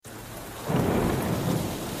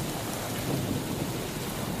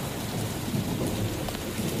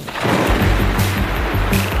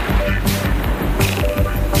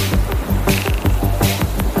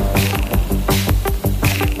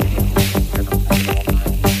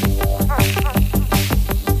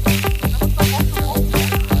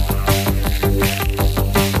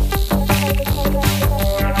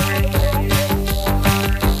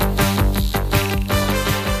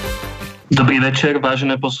večer,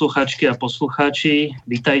 vážené posluchačky a poslucháči.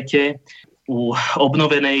 Vítajte u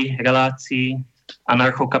obnovenej relácii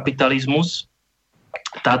Anarchokapitalizmus.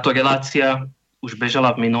 Táto relácia už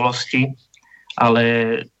bežala v minulosti, ale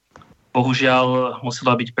bohužiaľ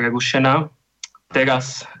musela byť prerušená.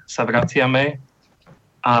 Teraz sa vraciame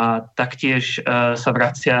a taktiež sa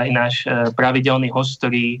vracia aj náš pravidelný host,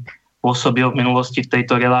 ktorý pôsobil v minulosti v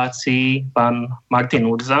tejto relácii, pán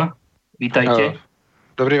Martinom Urzom. Vítajte.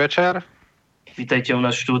 Dobrý večer. Vítajte u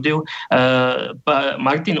nás v štúdiu.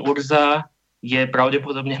 Martin Urzom je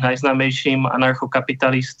pravdepodobne najznámejším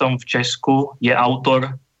anarchokapitalistom v Česku. Je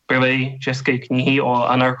autor prvej českej knihy o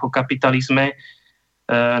anarchokapitalizme.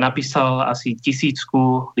 Napísal asi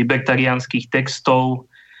 1000 libertariánskych textov,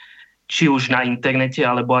 či už na internete,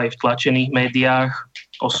 alebo aj v tlačených médiách,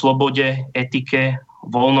 o slobode, etike,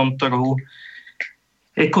 voľnom trhu,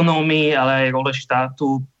 ekonómii, ale aj role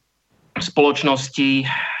štátu, spoločnosti.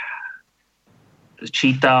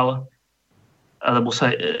 Čítal, alebo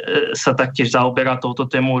sa taktiež zaoberá touto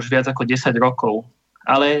tému už viac ako 10 rokov.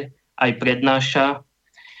 Ale aj prednáša,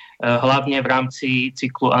 hlavne v rámci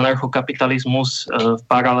cyklu Anarchokapitalizmus v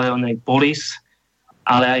paralelnej polis,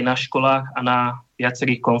 ale aj na školách a na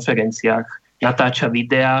viacerých konferenciách. Natáča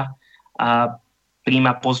videá a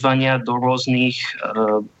prijíma pozvania do rôznych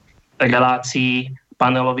relácií,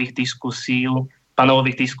 panelových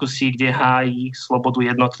diskusí, kde hájí slobodu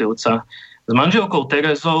jednotlivca. S manželkou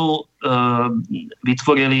Terezou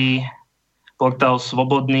vytvorili portál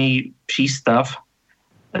Slobodný prístav,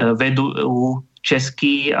 vedú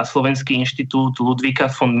Český a Slovenský inštitút Ludvíka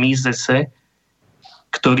von Misese,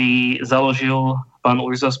 ktorý založil pán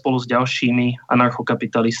Urzom spolu s ďalšími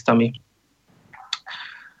anarchokapitalistami.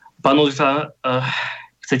 Pán Urzom,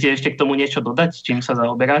 chcete ešte k tomu niečo dodať, čím sa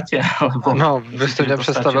zaoberáte? No, vy jste mě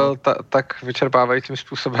představil tak vyčerpávajícím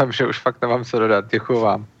způsobem, že už fakt nemám co dodat. Děkuju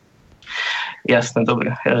vám. Jasné,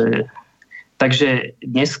 dobre. Takže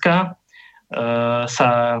dneska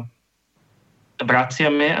sa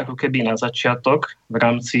vraciame ako keby na začiatok v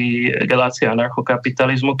rámci relácie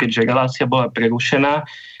anarchokapitalizmu, keďže relácia bola prerušená.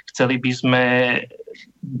 Chceli by sme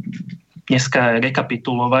dneska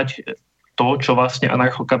rekapitulovať to, čo vlastne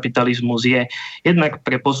anarchokapitalizmus je. Jednak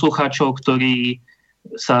pre poslucháčov, ktorí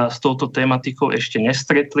sa s touto tematikou ešte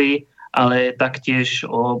nestretli, ale taktiež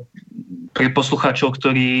pre poslucháčov,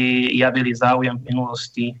 ktorí javili záujem v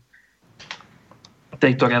minulosti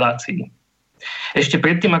tejto relácii. Ešte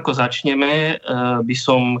predtým, ako začneme, by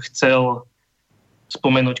som chcel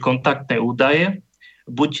spomenúť kontaktné údaje.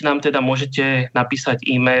 Buď nám teda môžete napísať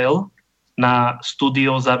e-mail na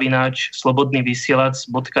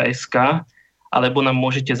studio@slobodnyvysielac.sk alebo nám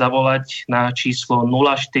môžete zavolať na číslo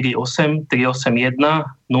 048 381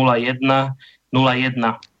 01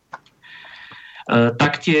 01.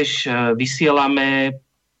 Taktiež vysielame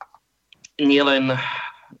nielen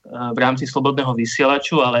v rámci Slobodného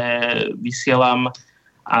vysielaču, ale vysielam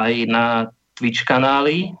aj na Twitch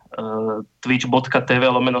kanály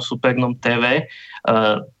twitch.tv/supernom.tv.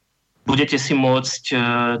 Budete si môcť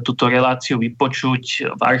túto reláciu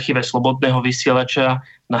vypočuť v archíve Slobodného vysielača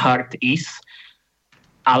na Hard.is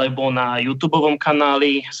alebo na YouTubeovom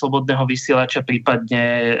kanáli Slobodného vysielača,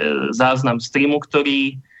 prípadne záznam streamu,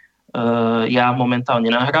 ktorý ja momentálne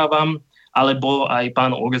nahrávam, alebo aj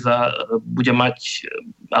pán Urzom bude mať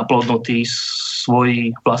uploadnutý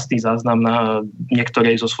svoj vlastný záznam na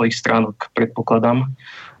niektorej zo svojich stránok, predpokladám.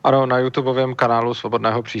 Ano, na YouTubeovém kanálu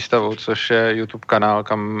Slobodného přístavu, což je YouTube kanál,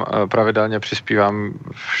 kam pravidelně přispívám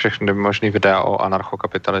všechny možný videa o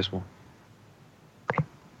anarchokapitalismu.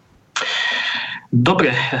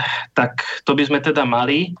 Dobre, tak to by sme teda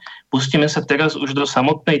mali. Pustíme sa teraz už do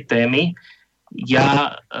samotnej témy.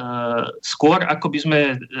 Ja skôr, ako by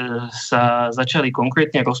sme sa začali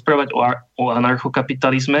konkrétne rozprávať o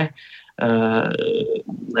anarchokapitalizme,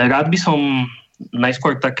 rád by som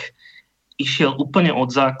najskôr tak išiel úplne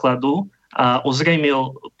od základu a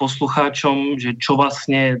ozrejmil poslucháčom, že čo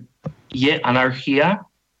vlastne je anarchia.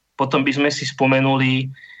 Potom by sme si spomenuli,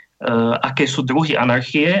 aké sú druhy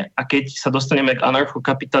anarchie, a keď sa dostaneme k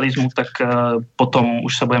anarchokapitalizmu, tak potom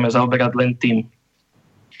už sa budeme zaoberať len tým.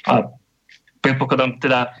 A predpokladám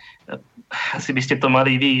teda, asi by ste to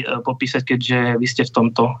mali vy popísať, keďže vy ste v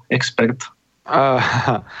tomto expert.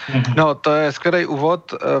 No, to je skvělý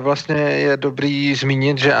úvod. Vlastně je dobrý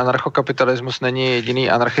zmínit, že anarchokapitalismus není jediný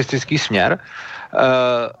anarchistický směr.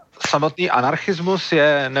 Samotný anarchismus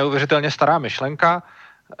je neuvěřitelně stará myšlenka.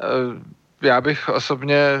 Já bych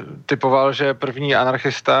osobně typoval, že první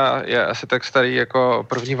anarchista je asi tak starý jako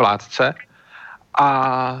první vládce.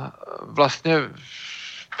 A vlastně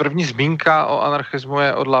první zmínka o anarchismu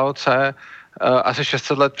je od Lao Tse asi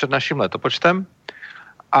 600 let před naším letopočtem.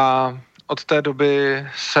 A od té doby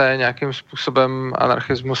se nějakým způsobem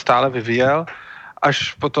anarchismus stále vyvíjel,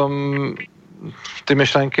 až potom ty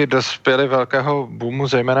myšlenky dospěly velkého boomu,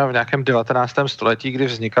 zejména v nějakém 19. století, kdy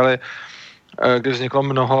vzniklo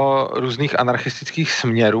mnoho různých anarchistických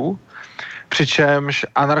směrů, přičemž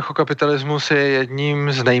anarchokapitalismus je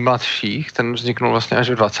jedním z nejmladších, ten vzniknul vlastně až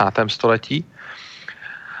v 20. století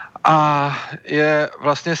a je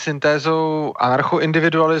vlastně syntézou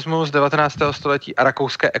anarchoindividualismu z 19. století a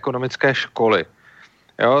rakouské ekonomické školy.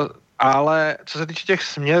 Jo? Ale co se týče těch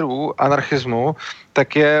směrů anarchismu,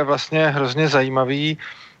 tak je vlastně hrozně zajímavý,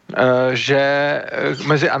 že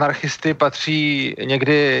mezi anarchisty patří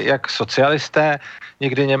někdy jak socialisté,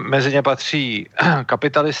 někdy mezi ně patří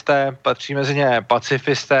kapitalisté, patří mezi ně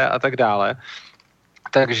pacifisté a tak dále.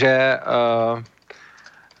 Takže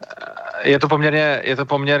je to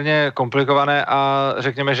poměrně komplikované a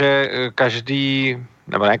řekněme, že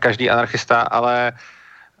ne každý anarchista, ale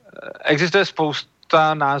existuje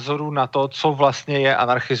spousta názorů na to, co vlastně je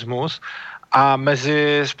anarchismus a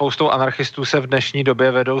mezi spoustou anarchistů se v dnešní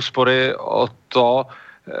době vedou spory o to,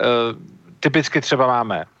 typicky třeba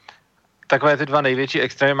máme takové ty dva největší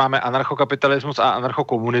extrémy, máme anarchokapitalismus a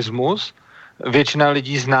anarchokomunismus. Většina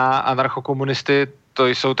lidí zná anarchokomunisty, to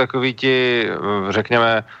jsou takoví ti,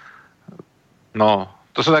 řekněme,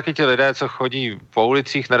 to jsou taky ti lidé, co chodí po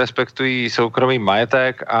ulicích, nerespektují soukromý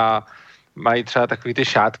majetek a mají třeba takový ty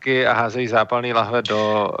šátky a házejí zápalný lahve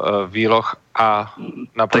do výloh a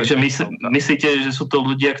na Takže myslíte, že sú to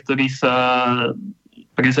ľudia, ktorí sa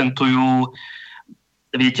prezentujú,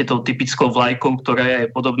 viete, tou typickou vlajkou, ktorá je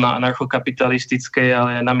podobná anarchokapitalistickej,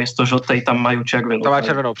 ale namiesto žltej tam majú červenou. To má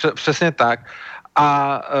červenou, přesně tak.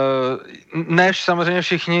 A ne samozřejmě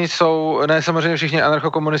všichni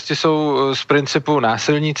anarchokomunisti jsou z principu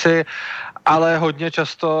násilníci, ale hodně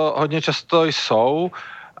často jsou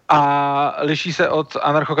a liší se od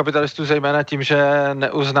anarchokapitalistů zejména tím, že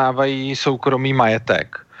neuznávají soukromý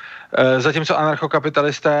majetek. Zatímco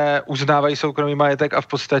anarchokapitalisté uznávají soukromý majetek a v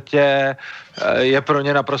podstatě je pro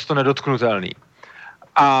ně naprosto nedotknutelný.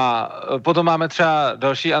 A potom máme třeba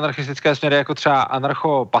další anarchistické směry, jako třeba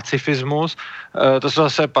anarchopacifismus. To jsou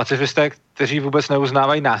zase pacifisté, kteří vůbec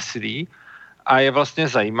neuznávají násilí. A je vlastně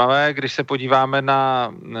zajímavé, když se podíváme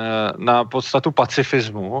na podstatu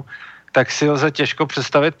pacifismu, tak si lze těžko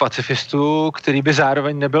představit pacifistu, který by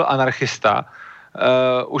zároveň nebyl anarchista,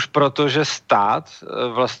 už proto, že stát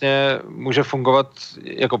vlastně může fungovat,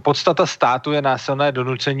 jako podstata státu je násilné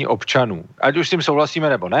donucení občanů. Ať už s tím souhlasíme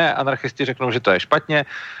nebo ne, anarchisti řeknou, že to je špatně,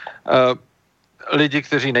 lidi,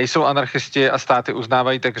 kteří nejsou anarchisti a státy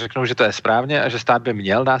uznávají, tak řeknou, že to je správně a že stát by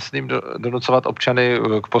měl násilím donucovat občany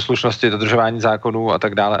k poslušnosti, dodržování zákonů a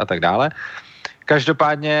tak dále a tak dále.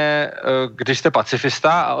 Každopádně, když jste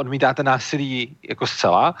pacifista a odmítáte násilí jako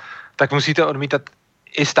zcela, tak musíte odmítat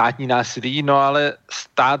i státní násilí, no ale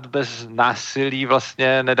stát bez násilí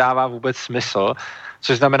vlastně nedává vůbec smysl,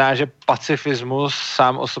 což znamená, že pacifismus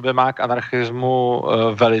sám o sobě má k anarchismu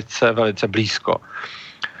velice, velice blízko.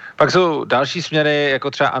 Pak jsou další směry,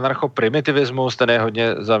 jako třeba anarchoprimitivismus, ten je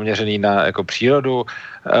hodně zaměřený na jako přírodu.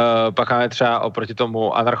 Pak máme třeba oproti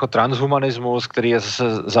tomu anarchotranshumanismus, který je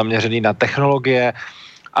zaměřený na technologie.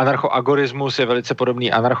 Anarchoagorismus je velice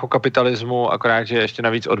podobný anarchokapitalismu, akorát, že ještě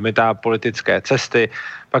navíc odmítá politické cesty.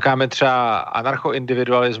 Pak máme třeba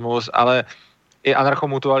anarchoindividualismus, ale i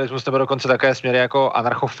anarchomutualismus, nebo dokonce také směry jako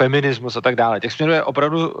anarchofeminismus a tak dále. Těch směrů je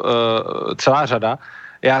opravdu celá řada.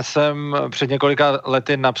 Já jsem před několika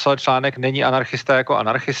lety napsal článek Není anarchista jako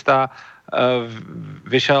anarchista,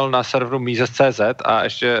 vyšel na serveru Mises.cz a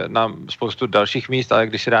ještě na spoustu dalších míst, ale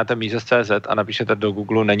když si dáte Mises.cz a napíšete do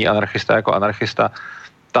Google Není anarchista jako anarchista,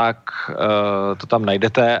 tak to tam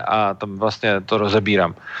najdete a tam vlastně to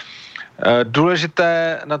rozebírám.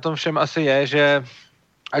 Důležité na tom všem asi je, že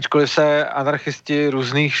ačkoliv se anarchisti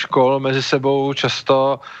různých škol mezi sebou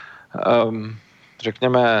často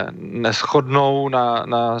řekněme, neshodnou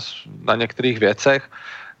na některých věcech,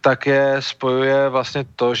 tak je spojuje vlastně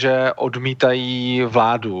to, že odmítají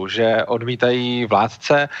vládu, že odmítají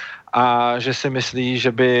vládce a že si myslí,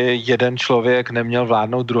 že by jeden člověk neměl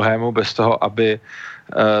vládnout druhému bez toho, aby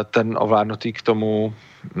ten ovládnutý k tomu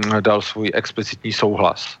dal svůj explicitní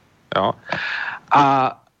souhlas. Jo?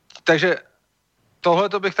 A takže tohle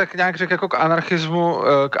to bych tak nějak řekl jako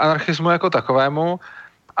k anarchismu jako takovému.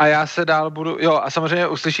 A já se dál budu, a samozřejmě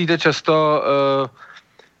uslyšíte často,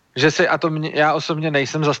 že já osobně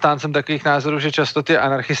nejsem zastáncem takových názorů, že často ty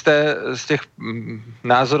anarchisté z těch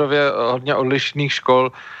názorově hodně odlišných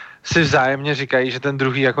škol si vzájemně říkají, že ten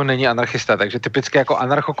druhý jako není anarchista. Takže typicky jako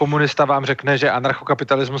anarchokomunista vám řekne, že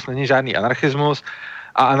anarchokapitalismus není žádný anarchismus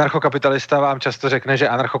A anarchokapitalista vám často řekne, že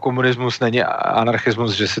anarchokomunismus není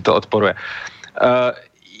anarchismus, že si to odporuje.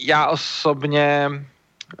 Já osobně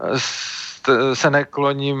se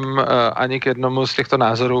nekloním ani k jednomu z těchto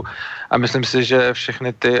názorů a myslím si, že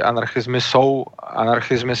všechny ty anarchismy jsou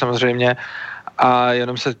anarchismy samozřejmě a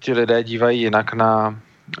jenom se ti lidé dívají jinak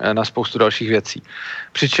na spoustu dalších věcí.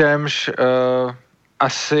 Přičemž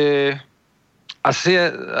asi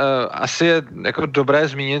je jako dobré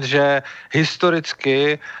zmínit, že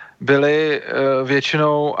historicky byli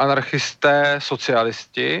většinou anarchisté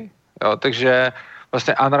socialisti, jo, takže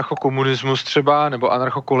vlastně anarchokomunismus třeba nebo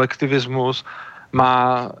anarchokolektivismus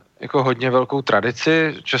má jako hodně velkou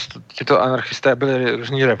tradici. Často tyto anarchisté byli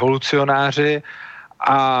různí revolucionáři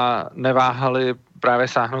a neváhali právě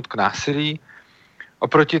sáhnout k násilí.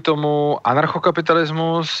 Oproti tomu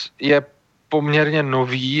anarchokapitalismus je poměrně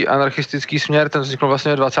nový anarchistický směr, ten vznikl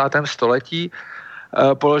vlastně v 20. století.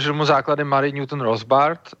 Položil mu základy Mary Newton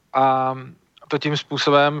Rothbard a to tím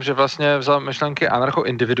způsobem, že vlastně vzal myšlenky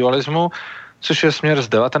anarchoindividualismu, což je směr z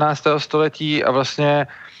 19. století a vlastně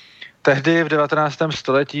tehdy v 19.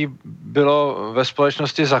 století bylo ve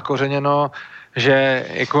společnosti zakořeněno, že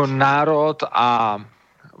jako národ a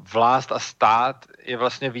vlast a stát je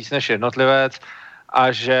vlastně víc než jednotlivec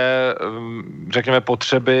a že, řekněme,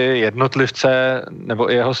 potřeby jednotlivce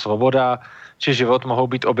nebo i jeho svoboda či život mohou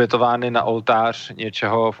být obětovány na oltář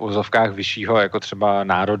něčeho v úzovkách vyššího, jako třeba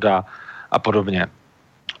národa a podobně.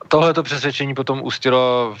 Tohleto přesvědčení potom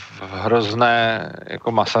ústilo v hrozné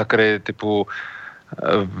jako masakry typu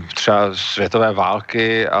třeba světové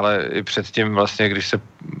války, ale i předtím vlastně, když se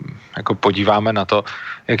jako podíváme na to,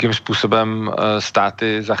 jakým způsobem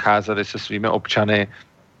státy zacházely se svými občany,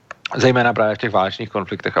 zejména právě v těch válečných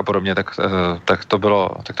konfliktech a podobně, tak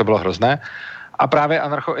to bylo hrozné. A právě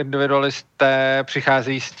anarchoindividualisté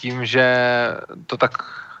přicházejí s tím, že to tak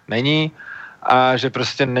není a že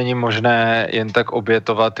prostě není možné jen tak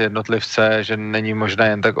obětovat jednotlivce, že není možné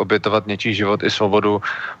jen tak obětovat něčí život i svobodu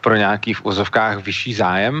pro nějaký v úzovkách vyšší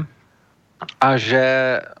zájem a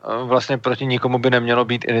že vlastně proti nikomu by nemělo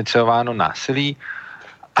být iniciováno násilí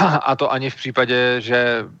a to ani v případě,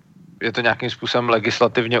 že je to nějakým způsobem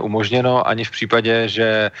legislativně umožněno, ani v případě,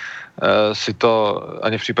 že si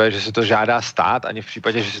to žádá stát, ani v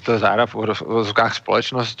případě, že si to žádá v úzovkách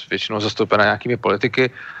společnost, většinou zastoupená nějakými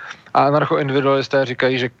politiky. A anarchoindividualisté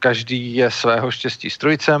říkají, že každý je svého štěstí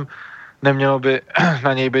strůjcem, nemělo by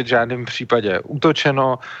na něj být v žádném případě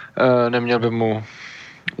útočeno, neměl by mu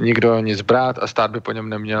nikdo nic brát a stát by po něm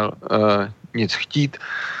neměl nic chtít.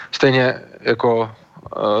 Stejně jako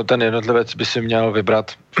ten jednotlivec by si měl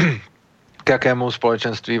vybrat, k jakému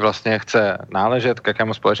společenství vlastně chce náležet, k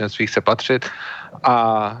jakému společenství chce patřit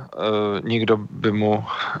a nikdo by mu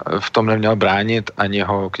v tom neměl bránit ani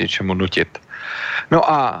ho k něčemu nutit.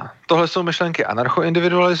 No a tohle jsou myšlenky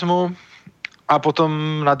anarchoindividualismu a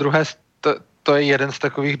potom na druhé, to je jeden z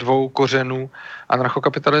takových dvou kořenů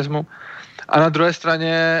anarchokapitalismu a na druhé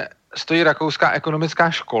straně stojí rakouská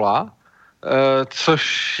ekonomická škola,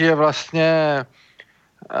 což je vlastně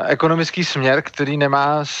ekonomický směr, který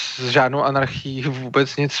nemá s žádnou anarchií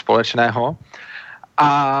vůbec nic společného.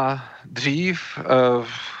 A dřív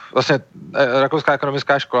vlastně rakouská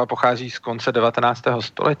ekonomická škola pochází z konce 19.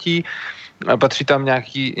 století. Patří tam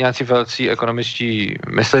nějací velcí ekonomičtí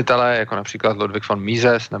myslitelé, jako například Ludwig von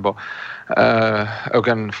Mises nebo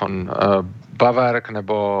Eugen von Bawerk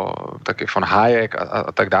nebo taky von Hayek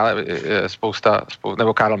a tak dále. Je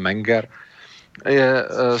nebo Karl Menger. Je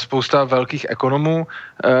spousta velkých ekonomů,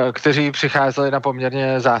 kteří přicházeli na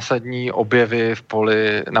poměrně zásadní objevy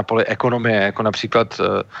na poli ekonomie, jako například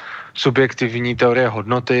subjektivní teorie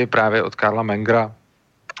hodnoty právě od Karla Mengera,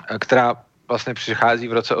 která vlastně přichází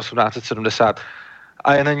v roce 1870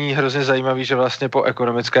 a je na ní hrozně zajímavý, že vlastně po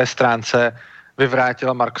ekonomické stránce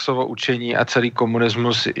vyvrátila Marxovo učení a celý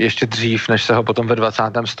komunismus ještě dřív, než se ho potom ve 20.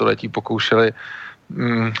 století pokoušeli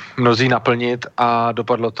mnozí naplnit a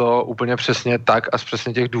dopadlo to úplně přesně tak a z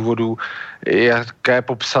přesně těch důvodů, jaké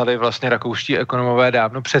popsali vlastně rakouští ekonomové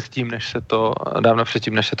dávno předtím, než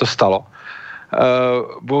se to stalo.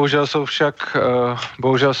 Bohužel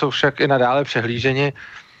jsou však i nadále přehlíženi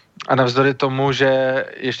a navzdory tomu, že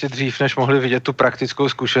ještě dřív, než mohli vidět tu praktickou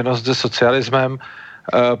zkušenost se socialismem,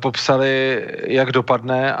 popsali, jak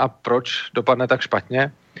dopadne a proč dopadne tak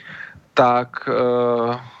špatně, tak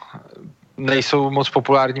nejsou moc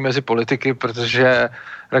populární mezi politiky, protože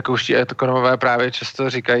rakouští ekonomové právě často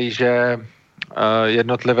říkají, že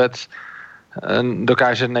jednotlivec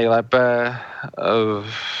dokáže nejlépe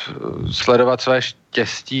sledovat své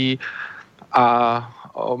štěstí a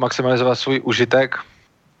maximalizovat svůj užitek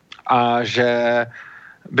a že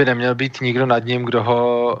by neměl být nikdo nad ním, kdo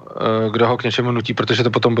ho k něčemu nutí, protože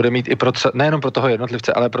to potom bude mít i nejenom pro toho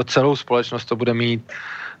jednotlivce, ale pro celou společnost to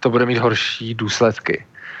bude mít horší důsledky.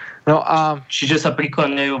 No a... Čiže sa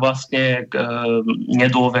prikláňajú vlastne k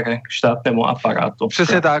nedôvere k štátnemu aparátu.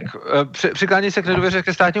 Přesně tak. Přiklánějí se k nedůvěře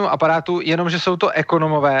ke státnímu aparátu, jenomže jsou to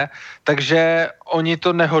ekonomové, takže oni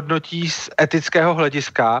to nehodnotí z etického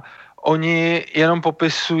hlediska. Oni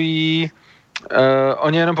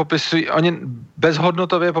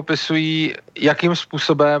bezhodnotově popisují, jakým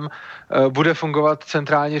způsobem bude fungovat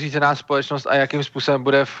centrálně řízená společnost a jakým způsobem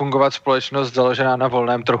bude fungovat společnost založená na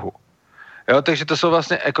volném trhu. Jo, takže to jsou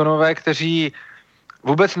vlastně ekonomové, kteří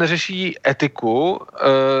vůbec neřeší etiku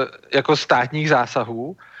jako státních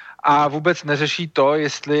zásahů a vůbec neřeší to,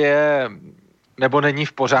 jestli je nebo není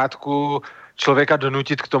v pořádku člověka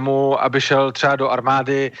donutit k tomu, aby šel třeba do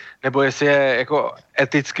armády, nebo jestli je jako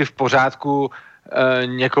eticky v pořádku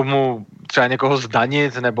někoho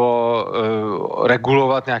zdanit nebo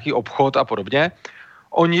regulovat nějaký obchod a podobně.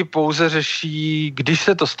 Oni pouze řeší, když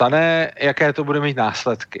se to stane, jaké to bude mít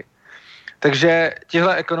následky. Takže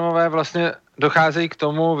tihle ekonomové vlastně docházejí k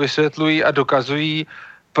tomu, vysvětlují a dokazují,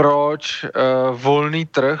 proč volný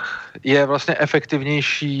trh je vlastně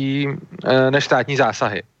efektivnější než státní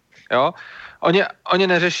zásahy. Jo? Oni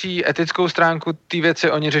neřeší etickou stránku té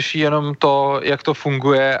věci, oni řeší jenom to, jak to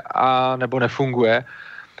funguje a nebo nefunguje.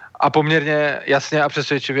 A poměrně jasně a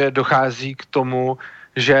přesvědčivě dochází k tomu,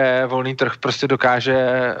 že volný trh prostě dokáže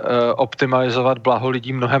optimalizovat blaho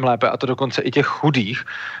lidí mnohem lépe, a to dokonce i těch chudých,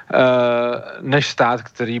 než stát,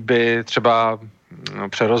 který by třeba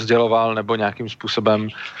přerozděloval nebo nějakým způsobem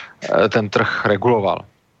ten trh reguloval.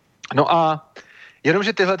 No a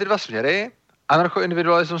jenomže tyhle ty dva směry,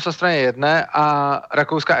 anarchoindividualismus na straně jedné a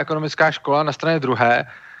rakouská ekonomická škola na straně druhé,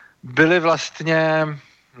 byly vlastně...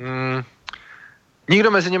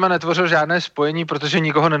 Nikdo mezi nimi netvořil žádné spojení, protože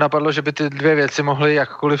nikoho nenapadlo, že by ty dvě věci mohly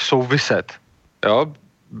jakkoliv souviset. Jo?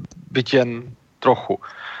 Byť jen trochu.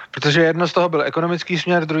 Protože jedno z toho byl ekonomický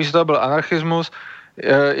směr, druhý z toho byl anarchismus.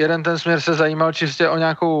 Jeden ten směr se zajímal čistě o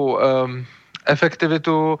nějakou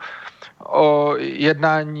efektivitu, o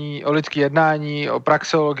lidské jednání, o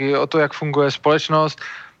praxeologii, o to, jak funguje společnost,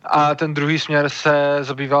 a ten druhý směr se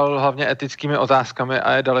zabýval hlavně etickými otázkami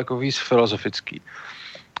a je daleko víc filozofický.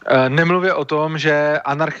 Nemluvě o tom, že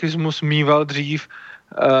anarchismus mýval dřív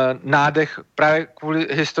nádech, právě kvůli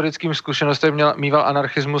historickým zkušenostem mýval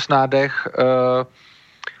anarchismus nádech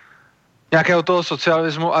nějakého toho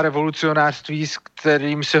socialismu a revolucionářství, s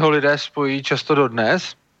kterým si ho lidé spojí často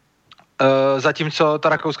dodnes. Zatímco ta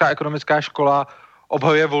rakouská ekonomická škola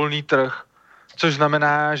obhajuje volný trh, což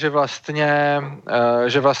znamená,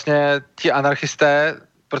 že vlastně ti anarchisté,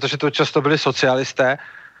 protože to často byli socialisté,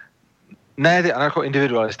 ne ty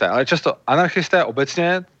anarchoindividualisté, ale často anarchisté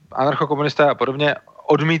obecně, anarchokomunisté a podobně,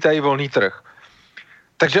 odmítají volný trh.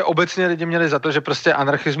 Takže obecně lidi měli za to, že prostě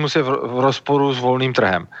anarchismus je v rozporu s volným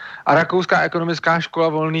trhem. A rakouská ekonomická škola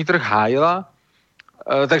volný trh hájila,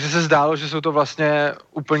 takže se zdálo, že jsou to vlastně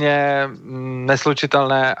úplně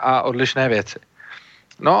neslučitelné a odlišné věci.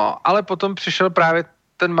 No, ale potom přišel právě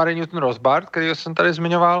ten Martinom Urzom, kterýho jsem tady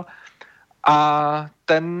zmiňoval, a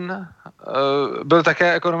ten byl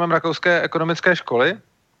také ekonomem rakouské ekonomické školy,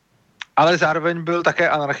 ale zároveň byl také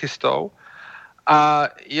anarchistou, a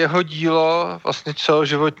jeho dílo vlastně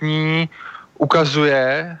celoživotní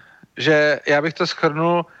ukazuje, že já bych to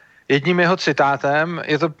shrnul jedním jeho citátem.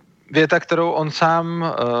 Je to věta, kterou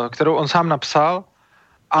on sám napsal,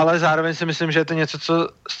 ale zároveň si myslím, že je to něco, co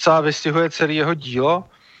zcela vystihuje celé jeho dílo.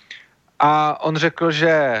 A on řekl,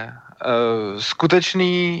 že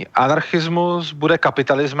skutečný anarchismus bude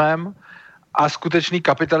kapitalismem a skutečný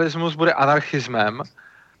kapitalismus bude anarchismem.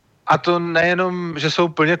 A to nejenom, že jsou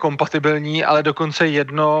plně kompatibilní, ale dokonce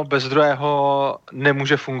jedno bez druhého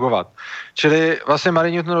nemůže fungovat. Čili vlastně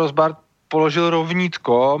Martinom Urzom položil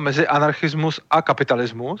rovnítko mezi anarchismus a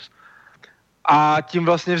kapitalismus a tím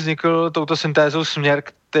vlastně vznikl touto syntézou směr,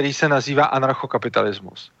 který se nazývá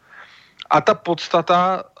anarchokapitalismus. A ta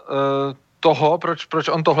podstata toho, proč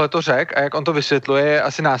on tohleto řekl a jak on to vysvětluje, je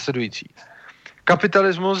asi následující.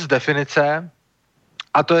 Kapitalismus z definice,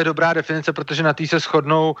 a to je dobrá definice, protože na té se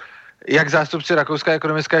shodnou jak zástupci rakouské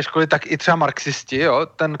ekonomické školy, tak i třeba marxisti. Jo?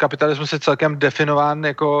 Ten kapitalismus je celkem definován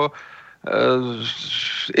jako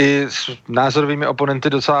i s názorovými oponenty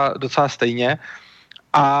docela stejně.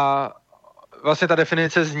 A vlastně ta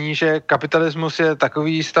definice zní, že kapitalismus je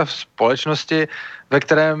takový stav společnosti, ve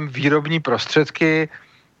kterém výrobní prostředky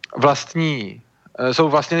jsou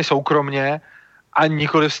vlastněny soukromně a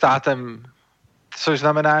nikoliv státem. Což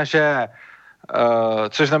znamená,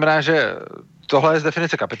 že tohle je z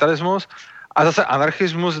definice kapitalismus, a zase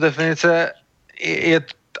anarchismus z definice je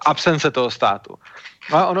absence toho státu.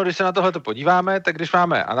 No a ono, když se na tohle podíváme, tak když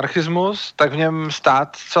máme anarchismus, tak v něm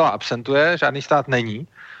stát zcela absentuje, žádný stát není,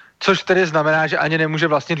 což tedy znamená, že ani nemůže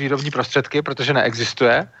vlastnit výrobní prostředky, protože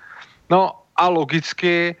neexistuje. No a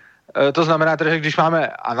logicky to znamená tedy, že když máme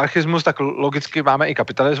anarchismus, tak logicky máme i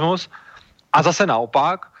kapitalismus. A zase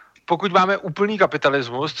naopak, pokud máme úplný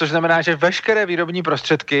kapitalismus, což znamená, že veškeré výrobní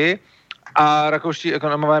prostředky, a rakouští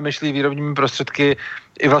ekonomové myslí výrobními prostředky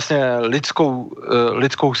i vlastně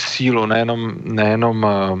lidskou sílu, nejenom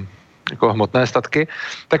jako hmotné statky,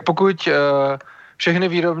 tak pokud všechny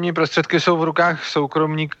výrobní prostředky jsou v rukách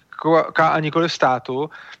soukromníka a nikoli v státu,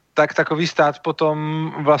 tak takový stát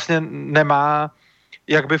potom vlastně nemá,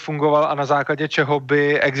 jak by fungoval a na základě čeho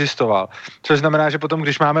by existoval. Což znamená, že potom,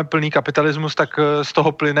 když máme plný kapitalismus, tak z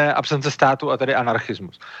toho plyne absence státu a tedy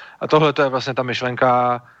anarchismus. A tohle to je vlastně ta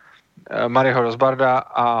myšlenka Mariho Rozbarda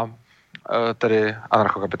a tedy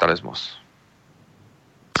anarchokapitalizmus.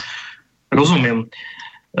 Rozumiem.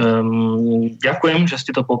 Ďakujem, že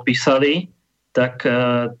ste to popísali. Tak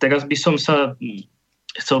teraz by som sa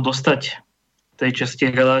chcel dostať tej časti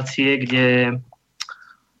relácie, kde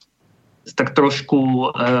tak trošku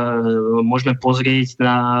môžeme pozrieť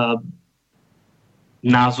na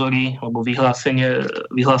názory alebo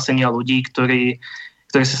vyhlásenia ľudí, ktorí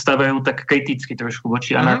sa stávajú tak kriticky trošku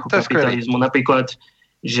voči anarchokapitalizmu. Napríklad,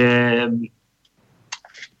 že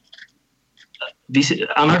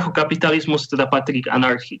anarchokapitalizmus teda patrí k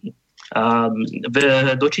anarchii.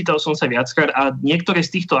 Dočítal som sa viackrát a niektoré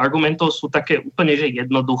z týchto argumentov sú také úplne že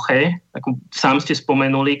jednoduché. Ako sám ste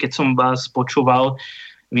spomenuli, keď som vás počúval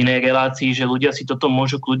v inej relácii, že ľudia si toto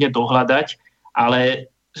môžu kľudne dohľadať,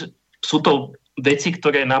 ale sú to veci,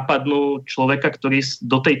 ktoré napadnú človeka, ktorý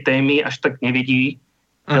do tej témy až tak nevidí,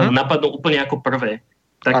 napadnú úplne ako prvé.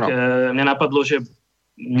 Tak mňa napadlo, že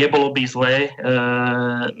nebolo by zlé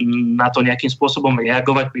na to nejakým spôsobom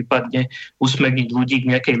reagovať, prípadne usmerniť ľudí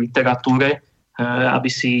k nejakej literatúre, aby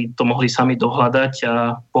si to mohli sami dohľadať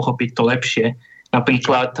a pochopiť to lepšie.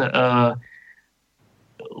 Napríklad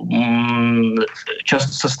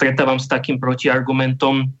často sa stretávam s takým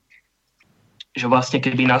protiargumentom, že vlastne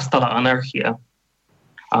keby nastala anarchia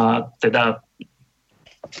a teda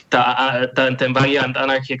ten variant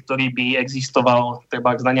anarchie, ktorý by existoval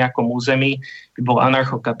treba na nejakom území, by bol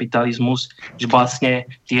anarchokapitalizmus, že vlastne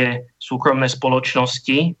tie súkromné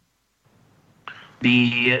spoločnosti by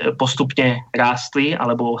postupne rástli,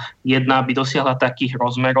 alebo jedna by dosiahla takých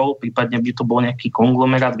rozmerov, prípadne by to bol nejaký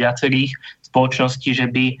konglomerát viacerých spoločností, že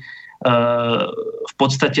by v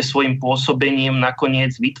podstate svojim pôsobením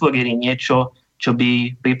nakoniec vytvorili niečo, čo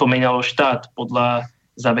by pripomínalo štát podľa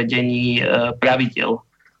zavedení pravidel,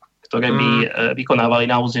 ktoré by vykonávali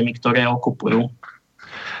na území, ktoré okupujú.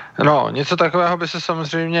 No, něco takového by se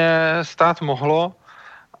samozřejmě stát mohlo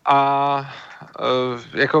a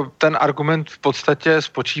jako ten argument v podstatě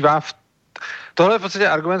spočívá v... Tohle je v podstatě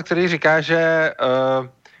argument, který říká, že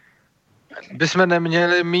bychom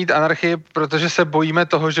neměli mít anarchii, protože se bojíme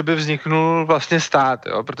toho, že by vzniknul vlastně stát,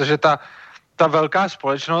 jo? Protože ta velká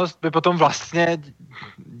společnost by potom vlastně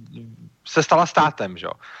se stala státem, že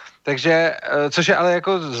jo. Takže, což je ale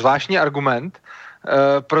jako zvláštní argument,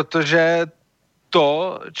 protože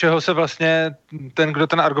to, čeho se vlastně ten, kdo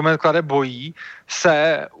ten argument klade, bojí,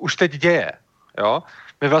 se už teď děje, jo.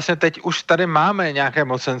 My vlastně teď už tady máme nějaké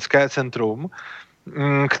mocenské centrum,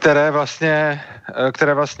 které vlastně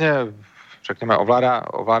řekněme,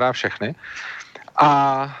 ovládá všechny.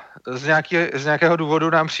 A z nějakého důvodu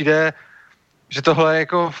nám přijde, že tohle je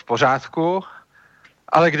jako v pořádku,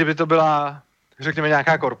 ale kdyby to byla, řekněme,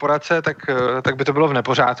 nějaká korporace, tak by to bylo v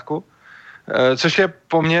nepořádku. Což je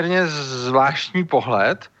poměrně zvláštní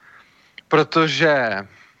pohled, protože,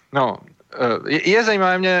 no, je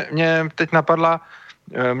zajímavé, mě teď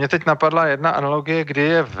napadla jedna analogie, kdy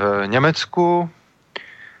je v Německu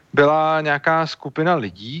byla nějaká skupina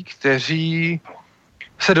lidí, kteří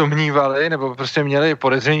se domnívali, nebo prostě měli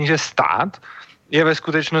podezření, že stát je ve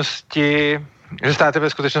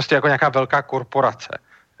skutečnosti jako nějaká velká korporace,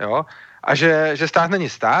 jo? A že stát není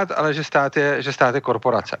stát, ale že stát je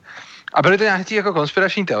korporace. A byli to nějaký jako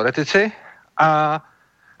konspirační teoretici a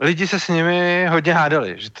lidi se s nimi hodně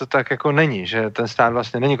hádali, že to tak jako není, že ten stát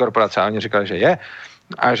vlastně není korporace a oni říkali, že je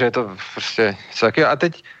a že je to prostě něco takového. A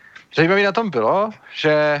teď zajímavé na tom bylo,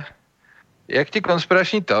 že jak ti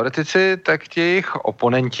konspirační teoretici, tak ti jejich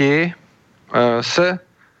oponenti se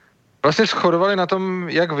vlastně shodovali na tom,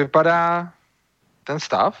 jak vypadá ten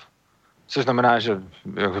stav, což znamená, že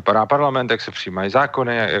jak vypadá parlament, jak se přijímají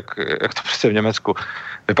zákony, jak to prostě v Německu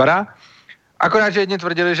vypadá. Akorát, že jedni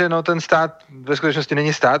tvrdili, že no, ten stát ve skutečnosti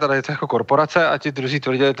není stát, ale je to jako korporace a ti druzí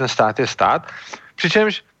tvrdili, že ten stát je stát.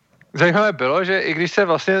 Přičemž zajímavé bylo, že i když se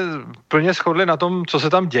vlastně plně shodli na tom, co se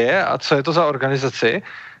tam děje a co je to za organizaci,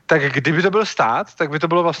 tak kdyby to byl stát, tak by to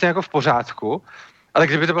bylo vlastně jako v pořádku, ale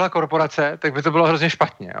kdyby to byla korporace, tak by to bylo hrozně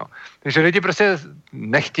špatně. Jo. Takže lidi prostě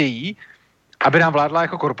nechtějí, aby nám vládla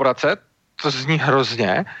jako korporace, to zní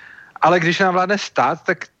hrozně, ale když nám vládne stát,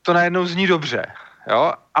 tak to najednou zní dobře.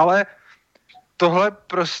 Jo. Ale tohle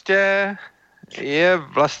prostě je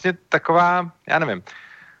vlastně taková, já nevím,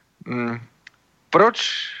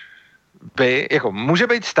 proč by, jako může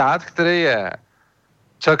být stát, který je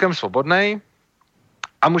celkem svobodný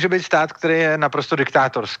a může být stát, který je naprosto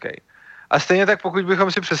diktátorský. A stejně tak, pokud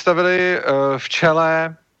bychom si představili v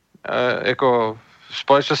čele jako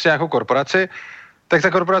společnosti nějakou korporaci, tak ta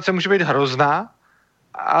korporace může být hrozná,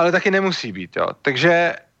 ale taky nemusí být. Jo.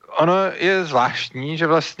 Takže ono je zvláštní, že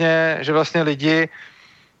vlastně lidi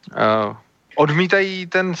odmítají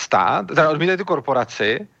ten stát, teda odmítají tu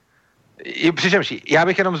korporaci, přičemž já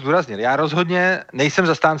bych jenom zdůraznil, já rozhodně nejsem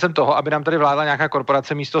zastáncem toho, aby nám tady vládla nějaká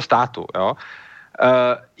korporace místo státu. Jo.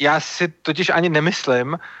 Já si totiž ani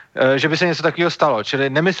nemyslím, že by se něco takového stalo. Čili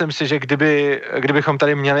nemyslím si, že kdybychom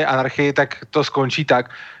tady měli anarchii, tak to skončí tak,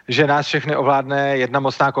 že nás všechny ovládne jedna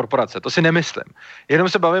mocná korporace. To si nemyslím. Jenom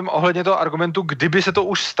se bavím ohledně toho argumentu, kdyby se to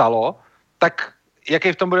už stalo, tak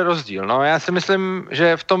jaký v tom bude rozdíl? No, já si myslím,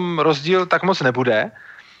 že v tom rozdíl tak moc nebude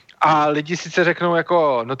a lidi sice řeknou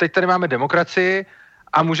jako, no teď tady máme demokracii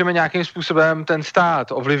a můžeme nějakým způsobem ten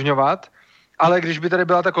stát ovlivňovat, ale když by tady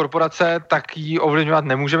byla ta korporace, tak ji ovlivňovat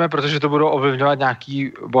nemůžeme, protože to budou ovlivňovat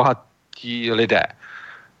nějaký bohatí lidé.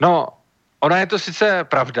 No, ona je to sice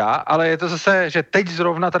pravda, ale je to zase, že teď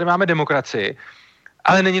zrovna tady máme demokracii,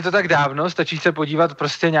 ale není to tak dávno, stačí se podívat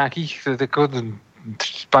prostě nějakých jako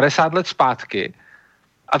 50 let zpátky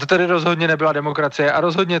a to tady rozhodně nebyla demokracie a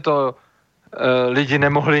rozhodně to lidi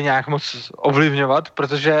nemohli nějak moc ovlivňovat,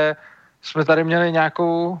 protože jsme tady měli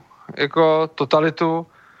nějakou jako totalitu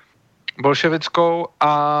bolševickou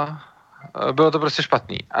a bylo to prostě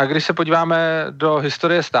špatný. A když se podíváme do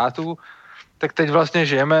historie států, tak teď vlastně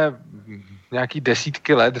žijeme nějaký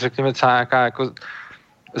desítky let, řekněme celá nějaká jako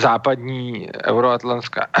západní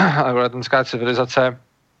euroatlantská civilizace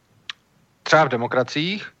třeba v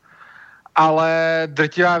demokraciích, ale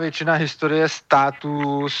drtivá většina historie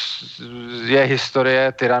států je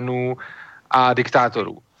historie tyranů a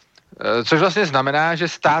diktátorů. Což vlastně znamená, že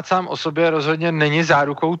stát sám o sobě rozhodně není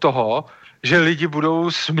zárukou toho, že lidi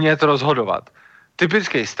budou smět rozhodovat.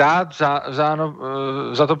 Typický stát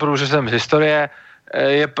za to průřezem historie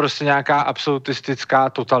je prostě nějaká absolutistická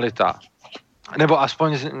totalita. Nebo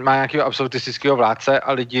aspoň má nějakého absolutistického vládce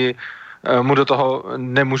a lidi mu do toho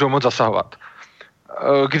nemůžou moc zasahovat.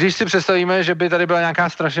 Když si představíme, že by tady byla nějaká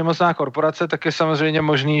strašně mocná korporace, tak je samozřejmě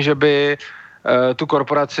možný, že by tu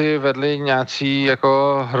korporaci vedli nějací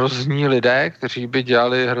jako hrozní lidé, kteří by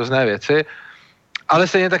dělali hrozné věci, ale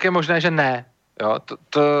stejně tak je možné, že ne. Jo?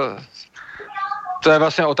 To je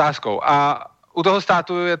vlastně otázkou. A u toho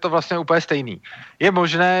státu je to vlastně úplně stejný. Je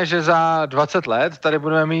možné, že za 20 let tady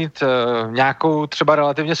budeme mít nějakou třeba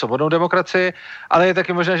relativně svobodnou demokracii, ale je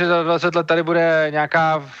taky možné, že za 20 let tady bude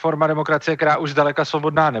nějaká forma demokracie, která už zdaleka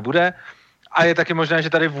svobodná nebude, a je taky možné, že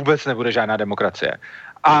tady vůbec nebude žádná demokracie.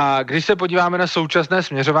 A když se podíváme na současné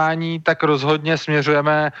směřování, tak rozhodně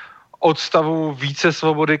směřujeme od stavu více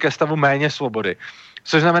svobody ke stavu méně svobody.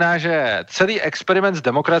 Což znamená, že celý experiment s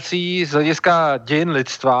demokracií z hlediska dějin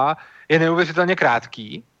lidstva je neuvěřitelně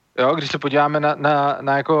krátký. Jo? Když se podíváme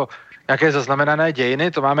na jako nějaké zaznamenané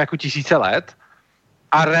dějiny, to máme jako 1000 let,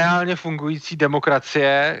 a reálně fungující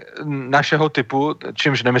demokracie našeho typu,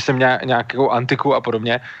 čímž nemyslím nějakou antiku a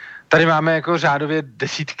podobně, tady máme jako řádově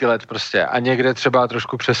desítky let prostě a někde třeba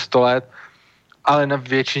trošku přes 100 let, ale na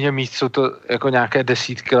většině míst jsou to jako nějaké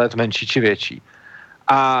desítky let menší či větší.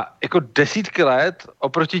 A jako desítky let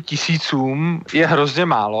oproti 1000 je hrozně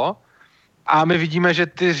málo a my vidíme, že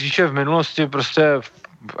ty říše v minulosti prostě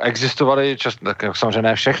existovaly, tak samozřejmě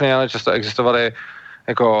ne všechny, ale často existovaly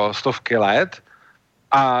jako stovky let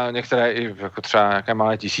a některé i jako třeba nějaké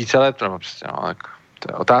malé 1000 let, nebo prostě, no, tak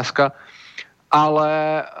to je otázka.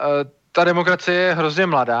 Ale ta demokracie je hrozně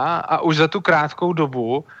mladá a už za tu krátkou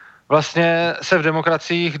dobu vlastně se v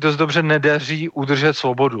demokraciích dost dobře nedaří udržet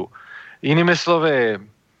svobodu. Jinými slovy,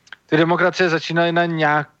 ty demokracie začínaly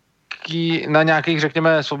na nějakých,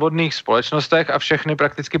 řekněme, svobodných společnostech a všechny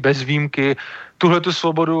prakticky bez výjimky tuhletu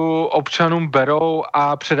svobodu občanům berou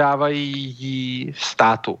a předávají ji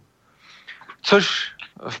státu. Což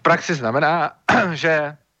v praxi znamená,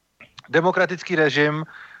 že demokratický režim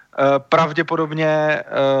pravděpodobně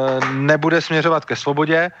nebude směřovat ke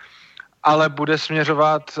svobodě, ale bude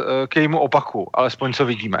směřovat k jejímu opaku, alespoň co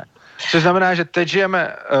vidíme. Což znamená, že teď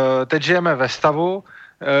žijeme ve stavu,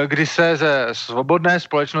 kdy se ze svobodné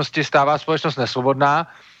společnosti stává společnost nesvobodná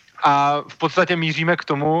a v podstatě míříme k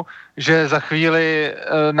tomu, že za chvíli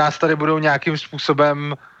nás tady budou nějakým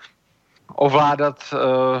způsobem ovládat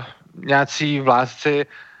nějací vládci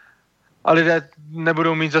a lidé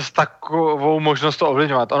nebudou mít zase takovou možnost to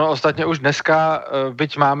ovlivňovat. Ono ostatně už dneska,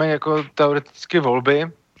 byť máme jako teoreticky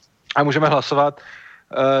volby a můžeme hlasovat,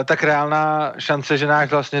 tak reálná šance, že nás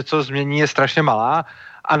vlastně něco změní, je strašně malá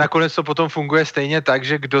a nakonec to potom funguje stejně tak,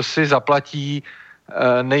 že kdo si zaplatí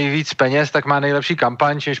nejvíc peněz, tak má nejlepší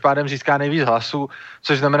kampaň, čímž pádem získá nejvíc hlasů,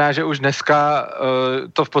 což znamená, že už dneska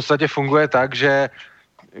to v podstatě funguje tak, že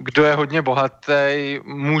kdo je hodně bohatý,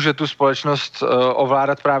 může tu společnost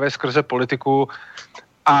ovládat právě skrze politiku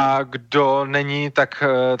a kdo není, tak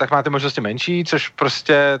má ty možnosti menší, což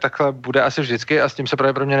prostě takhle bude asi vždycky a s tím se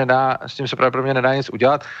pravděpodobně nedá nic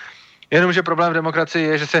udělat. Jenomže problém v demokracii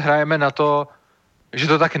je, že si hrajeme na to, že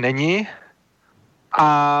to tak není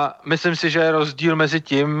a myslím si, že je rozdíl mezi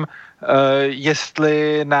tím,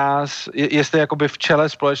 jestli jakoby v čele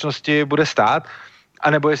společnosti bude stát,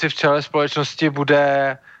 anebo jestli v čele společnosti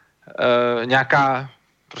bude nějaká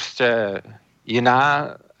prostě jiná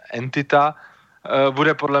entita,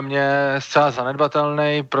 bude podle mě zcela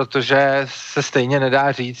zanedbatelný, protože se stejně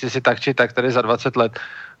nedá říct, jestli tak či tak tady za 20 let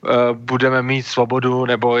budeme mít svobodu,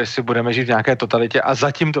 nebo jestli budeme žít v nějaké totalitě. A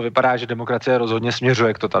zatím to vypadá, že demokracie rozhodně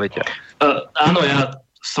směřuje k totalitě. Áno, ja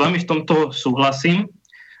s vami v tomto súhlasím.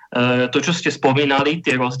 To, čo ste spomínali,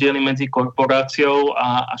 tie rozdiely medzi korporáciou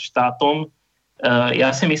a štátom, ja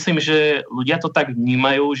si myslím, že ľudia to tak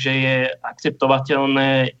vnímajú, že je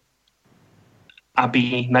akceptovateľné,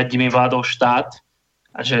 aby nad nimi vládol štát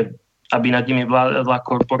a že aby nad nimi vládla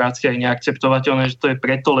korporácia, je neakceptovateľné, že to je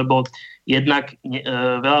preto, lebo jednak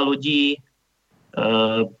veľa ľudí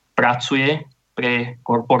pracuje pre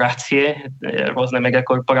korporácie, rôzne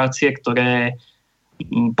megakorporácie, ktoré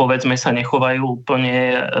povedzme sa nechovajú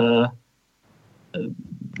úplne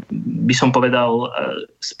by som povedal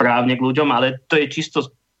správne k ľuďom, ale to je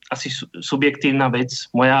čisto asi subjektívna vec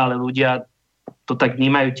moja, ale ľudia to tak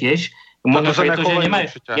vnímajú tiež. Možno preto, že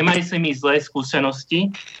nemajú s nimi zlé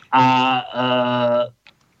skúsenosti a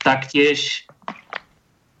taktiež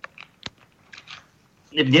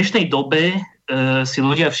v dnešnej dobe si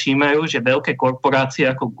ľudia všímajú, že veľké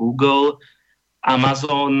korporácie ako Google,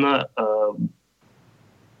 Amazon,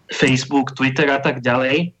 Facebook, Twitter a tak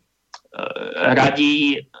ďalej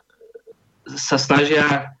radi sa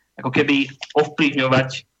snažia ako keby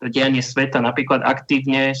ovplyvňovať dianie sveta, napríklad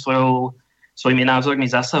aktívne svojimi názormi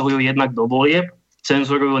zasahujú jednak do volieb,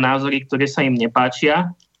 cenzurujú názory, ktoré sa im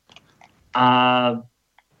nepáčia a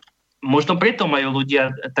možno preto majú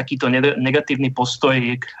ľudia takýto negatívny postoj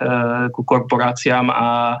ku korporáciám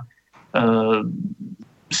a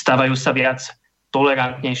stávajú sa viac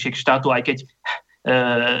tolerantnejšie k štátu, aj keď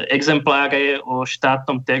exempláre o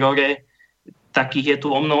štátnom terore, takých je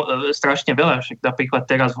tu strašne veľa. Však napríklad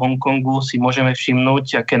teraz v Hongkongu si môžeme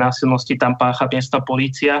všimnúť, aké násilnosti tam pácha miestna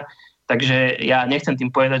polícia. Takže ja nechcem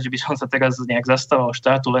tým povedať, že by som sa teraz nejak zastával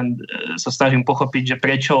štátu, len sa snažím pochopiť, že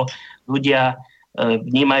prečo ľudia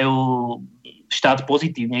vnímajú štát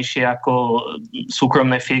pozitívnejšie ako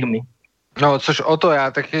súkromné firmy. No, což o to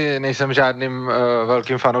já taky nejsem žádným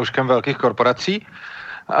velkým fanouškem velkých korporací.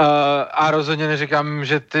 A rozhodně neříkám,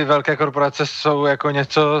 že ty velké korporace jsou jako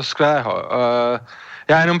něco skvělého.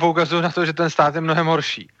 Já jenom poukazuju na to, že ten stát je mnohem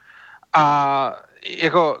horší. A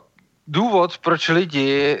jako důvod, proč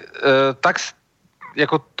lidi tak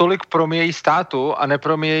jako tolik promíjejí státu a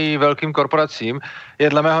nepromíjejí velkým korporacím, je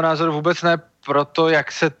dle mého názoru vůbec ne proto,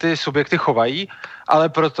 jak se ty subjekty chovají, ale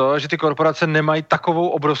proto, že ty korporace nemají takovou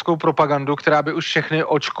obrovskou propagandu, která by už všechny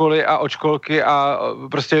očkoly a očkolky a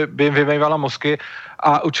prostě by jim vymývala mozky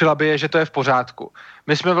a učila by je, že to je v pořádku.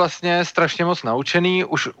 My jsme vlastně strašně moc naučený,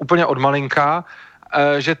 už úplně od malinka,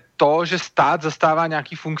 že to, že stát zastává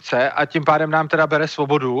nějaký funkce a tím pádem nám teda bere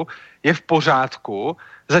svobodu, je v pořádku,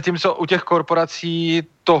 zatímco u těch korporací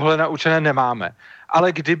tohle naučené nemáme.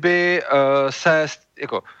 Ale kdyby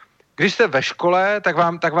když jste ve škole, tak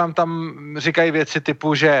vám tam říkají věci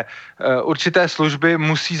typu, že určité služby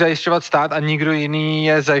musí zajišťovat stát a nikdo jiný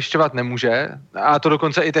je zajišťovat nemůže. A to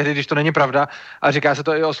dokonce i tehdy, když to není pravda. A říká se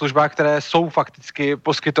to i o službách, které jsou fakticky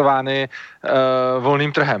poskytovány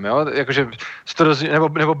volným trhem. Jo? Jakože,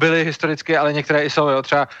 nebo byly historicky, ale některé i jsou. Jo?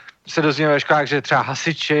 Třeba se dozvíme ve školách, že třeba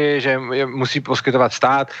hasiči, že je musí poskytovat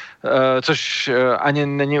stát, což ani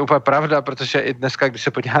není úplně pravda, protože i dneska, když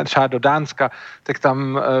se podíváme třeba do Dánska, tak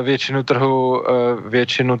tam většinu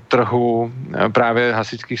trhu právě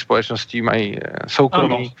hasičských společností mají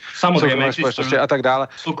soukromí společnosti a tak dále.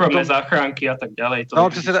 Soukromé záchranky a tak dále.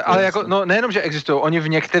 Ale nejenom, že existují, oni v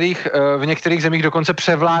některých zemích dokonce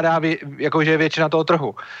převládá, jakože je většina toho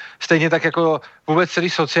trhu. Stejně tak jako vůbec celý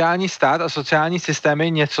sociální stát a sociální systém je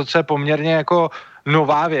něco, co je poměrně jako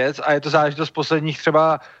nová věc a je to záležitost posledních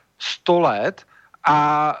třeba 100 let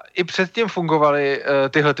a i předtím fungovaly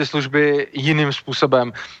tyhle ty služby jiným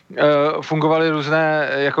způsobem. Fungovaly různé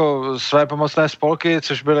jako své pomocné spolky,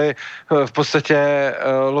 což byly v podstatě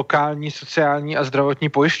lokální, sociální a zdravotní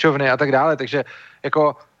pojišťovny a tak dále, takže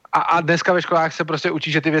jako a dneska ve školách se prostě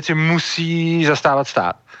učí, že ty věci musí zastávat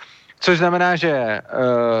stát. Což znamená, že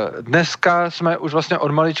dneska jsme už vlastně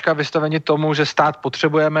od malička vystaveni tomu, že stát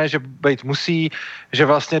potřebujeme, že být musí, že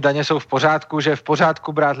vlastně daně jsou v pořádku, že je v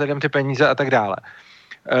pořádku brát lidem ty peníze a tak dále.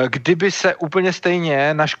 Kdyby se úplně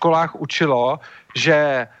stejně na školách učilo,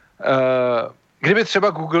 že kdyby třeba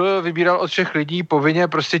Google vybíral od všech lidí povinně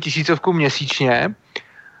prostě 1000 měsíčně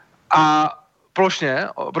a plošně,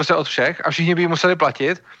 prostě od všech a všichni by ji museli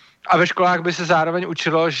platit, a ve školách by se zároveň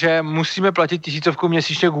učilo, že musíme platit 1000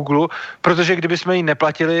 měsíčně Google, protože kdyby jsme ji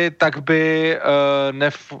neplatili, tak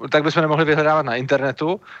bychom nemohli vyhledávat na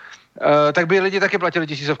internetu. Tak by lidi taky platili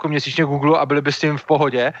 1000 měsíčně Google a byli by s tím v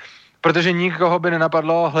pohodě, protože nikoho by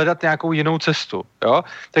nenapadlo hledat nějakou jinou cestu. Jo?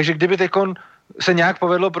 Takže kdyby teďkon se nějak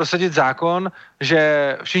povedlo prosadit zákon,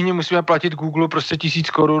 že všichni musíme platit Google prostě 1000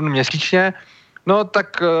 korun měsíčně, no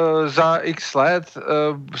tak za x let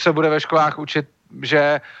se bude ve školách učit,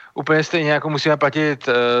 že úplně stejně jako musíme platit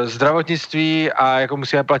zdravotnictví a jako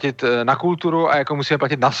musíme platit na kulturu a jako musíme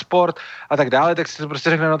platit na sport a tak dále, tak si to prostě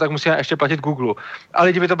řekne, no tak musíme ještě platit Google. A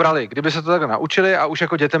lidi by to brali, kdyby se to tak naučili a už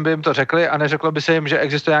jako dětem by jim to řekli a neřeklo by se jim, že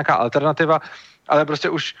existuje nějaká alternativa, ale prostě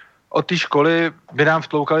už od té školy by nám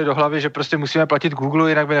vtloukali do hlavy, že prostě musíme platit Google,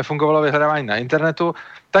 jinak by nefungovalo vyhledávání na internetu,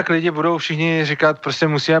 tak lidi budou všichni říkat, prostě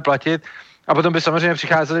musíme platit a potom by samozřejmě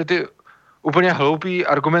přicházely ty úplně hloupý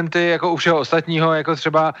argumenty jako u všeho ostatního, jako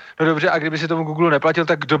třeba, no dobře, a kdyby si tomu Google neplatil,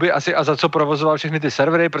 tak kdo by asi a za co provozoval všechny ty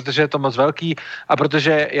servery, protože je to moc velký a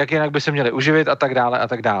protože jak jinak by se měli uživit a tak dále a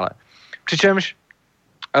tak dále. Přičemž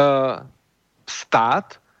stát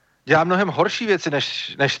dělá mnohem horší věci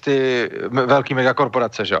než ty velký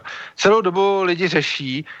megakorporace, že jo. Celou dobu lidi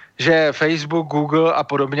řeší, že Facebook, Google a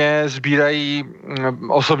podobně sbírají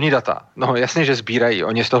osobní data. No jasně, že sbírají,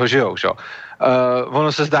 oni z toho žijou, že jo.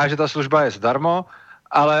 Ono se zdá, že ta služba je zadarmo,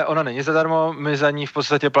 ale ona není zadarmo, my za ní v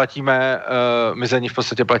podstatě platíme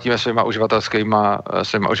svýma uživatelskýma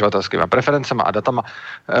preferencema a datama,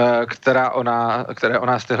 které o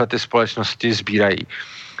nás tyhle ty společnosti sbírají.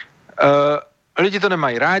 Lidi to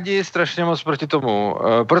nemají rádi, strašně moc proti tomu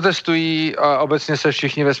protestují a obecně se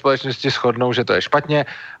všichni ve společnosti shodnou, že to je špatně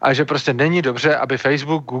a že prostě není dobře, aby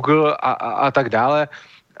Facebook, Google a tak dále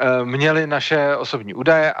měli naše osobní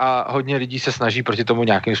údaje a hodně lidí se snaží proti tomu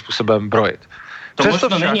nějakým způsobem brojit. To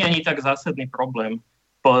možno není ani tak zásadný problém,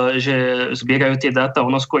 že zbierajú tie dáta,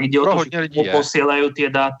 ono skôr ide o to, že posielajú tie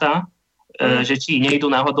dáta, že či nejdu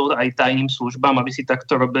náhodou aj tajným službám, aby si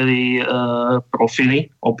takto robili profily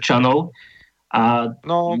občanov. A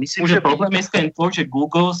myslím, že problém je skôr to, že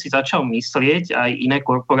Google si začal myslieť aj iné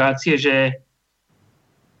korporácie,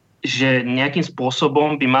 že nejakým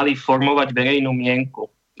spôsobom by mali formovať verejnú mienku.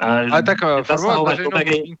 Ale tak formovat veřejnou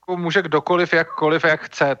mienku může kdokoliv, jakkoliv, jak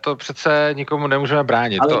chce. To přece nikomu nemůžeme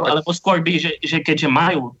bránit. Alebo skôr by, že keďže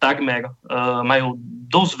majú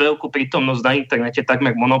dosť veľkú prítomnosť na internete,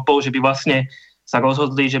 takmer monopol, že by vlastne sa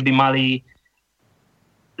rozhodli, že by mali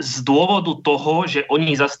z dôvodu toho, že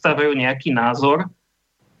oni zastávajú nejaký názor,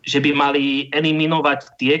 že by mali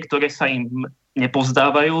eliminovať tie, ktoré sa im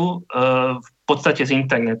nepozdávajú v podstate z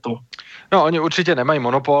internetu. No, oni určitě nemají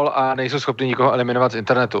monopol a nejsou schopni nikoho eliminovat z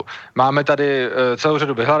internetu. Máme tady celou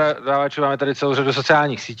řadu vyhledávačů, máme tady celou řadu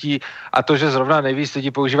sociálních sítí a to, že zrovna nejvíc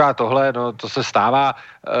lidí používá tohle, no to se stává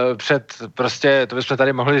to bychom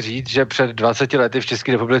tady mohli říct, že před 20 lety v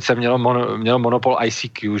České republice mělo monopol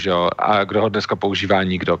ICQ, že jo, a kdo ho dneska používá,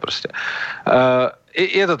 nikdo prostě.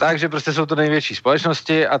 Je to tak, že prostě jsou to největší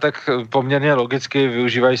společnosti a tak poměrně logicky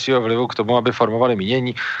využívají svého vlivu k tomu, aby formovali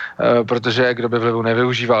mínění, protože kdo by vlivu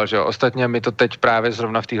nevyužíval, že jo. Ostatně my to teď právě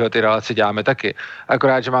zrovna v této relaci děláme taky.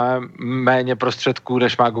 Akorát, že máme méně prostředků,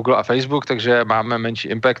 než má Google a Facebook, takže máme menší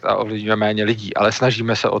impact a ovlivníme méně lidí, ale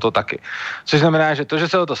snažíme se o to taky. Což znamená, že to, že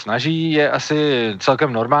se o to snaží, je asi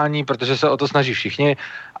celkem normální, protože se o to snaží všichni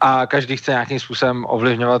a každý chce nějakým způsobem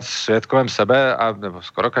ovlivňovat svět kolem sebe, nebo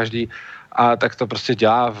skoro každý. a tak to prostě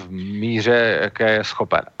dělá v míře, jaké je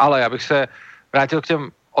schopen. Ale já bych se vrátil k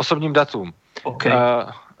těm osobním datům. Okay.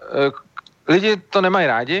 Lidi to nemají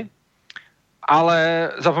rádi, ale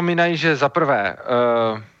zapomínají, že za prvé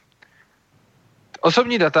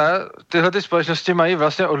osobní data tyhle ty společnosti mají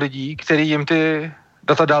vlastně od lidí, kteří jim ty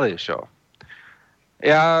data dali. Šo?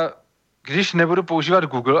 Já, když nebudu používat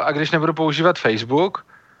Google a když nebudu používat Facebook,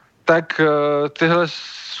 tak tyhle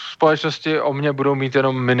společnosti o mě budou mít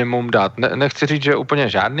jenom minimum dat. Nechci říct, že úplně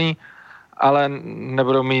žádný, ale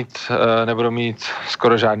nebudou mít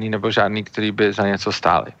skoro žádný nebo žádný, který by za něco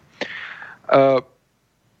stáli.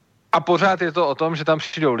 A pořád je to o tom, že tam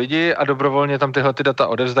přijdou lidi a dobrovolně tam tyhle ty data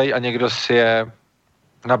odevzdají a někdo si je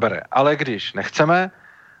nabere. Ale když nechceme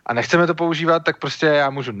a nechceme to používat, tak prostě já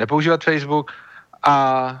můžu nepoužívat Facebook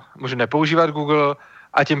a můžu nepoužívat Google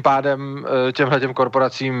a tím pádem těmhletěm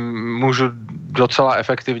korporacím můžu docela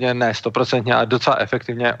efektivně, ne 100%, ale docela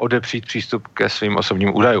efektivně odepřít přístup ke svým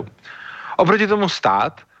osobním údajům. Oproti tomu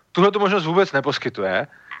stát tuhletu možnost vůbec neposkytuje,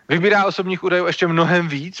 vybírá osobních údajů ještě mnohem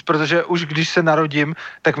víc, protože už když se narodím,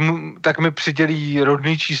 tak mi přidělí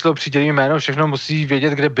rodné číslo, přidělí jméno, všechno musí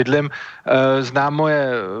vědět, kde bydlím, zná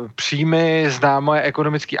moje příjmy, zná moje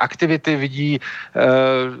ekonomické aktivity, vidí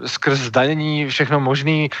skrz zdanění všechno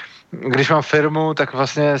možný. Když mám firmu, tak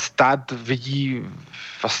vlastně stát vidí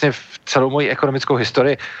vlastně celou moji ekonomickou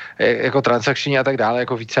historii, jako transakční a tak dále,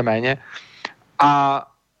 jako víceméně. A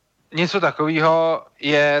něco takového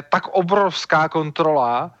je tak obrovská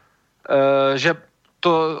kontrola, že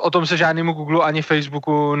o tom se žádnému Google ani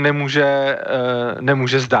Facebooku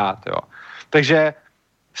nemůže zdát. Jo. Takže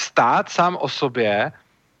stát sám o sobě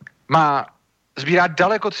má sbírat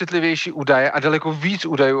daleko citlivější údaje a daleko víc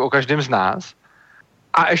údajů o každém z nás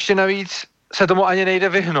a ještě navíc se tomu ani nejde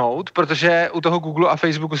vyhnout, protože u toho Google a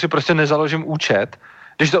Facebooku si prostě nezaložím účet.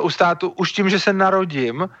 Když to u státu už tím, že se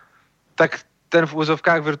narodím, tak ten v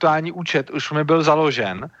úzovkách virtuální účet už mi byl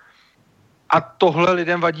založen a tohle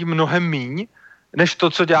lidem vadí mnohem míň, než to,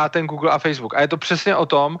 co dělá ten Google a Facebook. A je to přesně o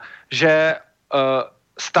tom, že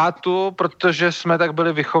státu, protože jsme tak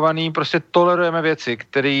byli vychovaní, prostě tolerujeme věci,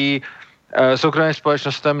 které soukromým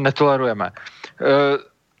společnostem netolerujeme.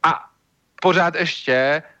 A pořád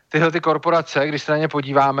ještě tyhle ty korporace, když se na ně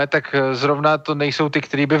podíváme, tak zrovna to nejsou ty,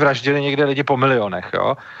 kteří by vraždili někde lidi po milionech.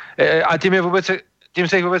 Jo? A tím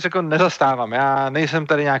se jich vůbec jako nezastávám. Já nejsem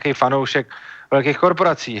tady nějaký fanoušek velkých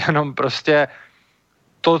korporací, jenom prostě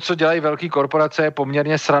to, co dělají velké korporace, je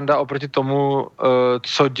poměrně sranda oproti tomu,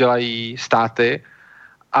 co dělají státy.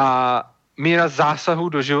 A míra zásahu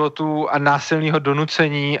do životů a násilného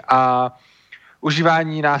donucení a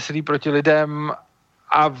užívání násilí proti lidem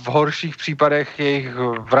a v horších případech jejich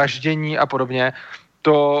vraždění a podobně,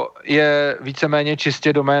 to je víceméně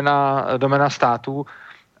čistě doména států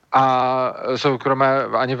a soukromé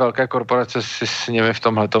ani velké korporace si s nimi v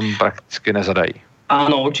tomhletom prakticky nezadají.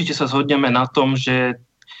 Áno, určite sa zhodneme na tom, že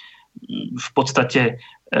v podstate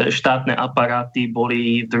štátne aparáty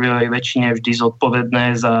boli v druhej väčšine vždy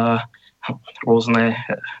zodpovedné za rôzne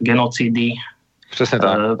genocídy,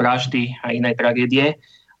 vraždy a iné tragédie.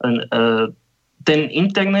 Ten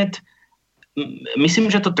internet,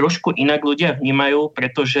 myslím, že to trošku inak ľudia vnímajú,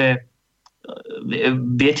 pretože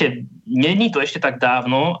viete, není to ešte tak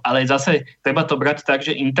dávno, ale zase treba to brať tak,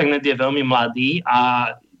 že internet je veľmi mladý a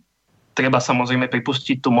treba samozrejme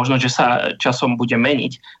pripustiť tu možnosť, že sa časom bude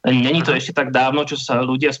meniť. Není to ešte tak dávno, čo sa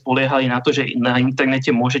ľudia spoliehali na to, že na internete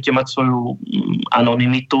môžete mať svoju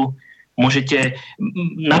anonymitu,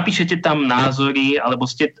 napíšete tam názory, alebo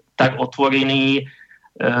ste tak otvorení,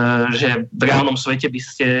 že v reálnom svete by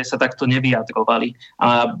ste sa takto nevyjadrovali.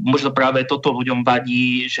 A možno práve toto ľuďom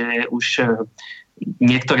vadí, že už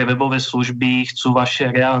niektoré webové služby chcú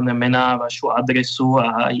vaše reálne mená, vašu adresu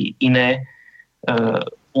a aj iné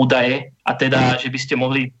údaje, a teda, že by ste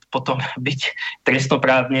mohli potom byť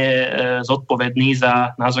trestnoprávne zodpovední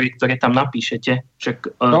za názory, ktoré tam napíšete.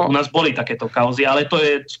 Však u nás boli takéto kauzy, ale to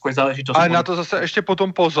je skôr záležitosť. Ale na to zase ještě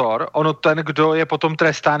potom pozor, ono ten, kdo je potom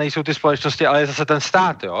trestá, nejsou ty společnosti, ale je zase ten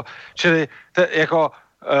stát, jo. Čili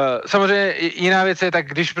samozřejmě jiná věc je, tak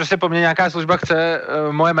když prostě po mně nějaká služba chce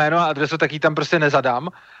moje jméno a adresu, tak ji tam prostě nezadám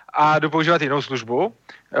a jdu používat jinou službu,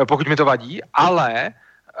 pokud mi to vadí, ale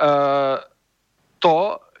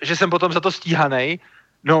to, že jsem potom za to stíhanej,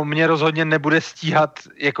 no mě rozhodně nebude stíhat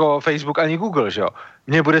jako Facebook ani Google, že jo.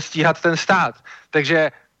 Mě bude stíhat ten stát.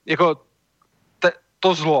 Takže jako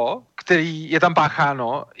to zlo, který je tam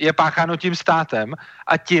pácháno, je pácháno tím státem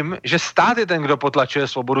a tím, že stát je ten, kdo potlačuje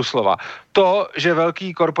svobodu slova. To, že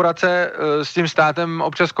velký korporace s tím státem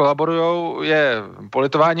občas kolaborujou, je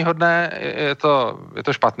politováníhodné, je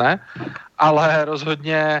to špatné, ale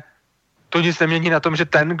rozhodně to nic nemění na tom, že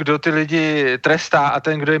ten, kdo ty lidi trestá a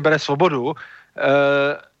ten, kdo jim bere svobodu,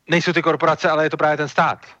 nejsou ty korporace, ale je to právě ten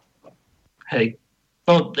stát. Hej.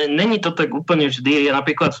 No, není to tak úplne vždy.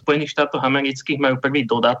 Napríklad v Spojených štátoch amerických majú prvý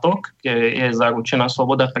dodatok, kde je zaručená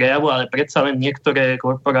sloboda prejavu, ale predsa len niektoré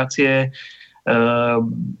korporácie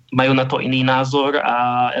majú na to iný názor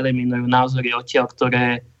a eliminujú názory odtiaľ,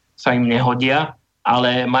 ktoré sa im nehodia.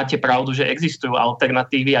 Ale máte pravdu, že existujú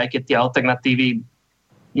alternatívy, aj keď tie alternatívy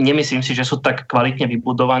nemyslím si, že sú tak kvalitne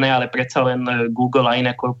vybudované, ale predsa len Google a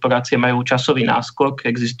iné korporácie majú časový náskok.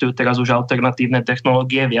 Existujú teraz už alternatívne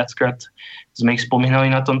technológie, viackrát sme ich spomínali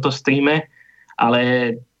na tomto streame,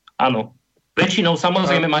 ale áno, väčšinou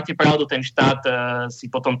samozrejme máte pravdu, ten štát si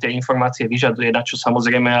potom tie informácie vyžaduje, na čo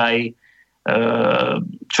samozrejme aj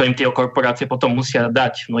čo im tie korporácie potom musia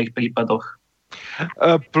dať v mnohých prípadoch.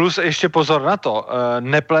 Plus ještě pozor na to,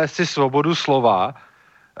 neplést si svobodu slova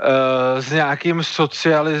s nějakým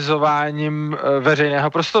socializováním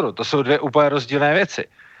veřejného prostoru. To jsou dvě úplně rozdílné věci.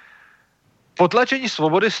 Potlačení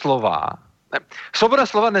svobody slova. Svoboda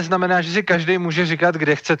slova neznamená, že si každý může říkat,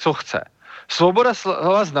 kde chce, co chce. Svoboda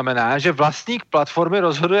slova znamená, že vlastník platformy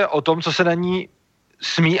rozhoduje o tom, co se na ní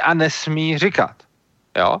smí a nesmí říkat.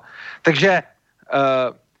 Jo? Takže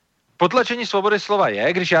potlačení svobody slova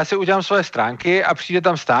je, když já si udělám svoje stránky a přijde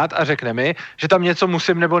tam stát a řekne mi, že tam něco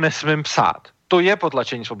musím nebo nesmím psát. To je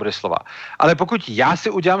potlačení svobody slova. Ale pokud já si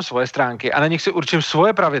udělám svoje stránky a na nich si určím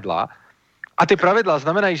svoje pravidla a ty pravidla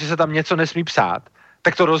znamenají, že se tam něco nesmí psát,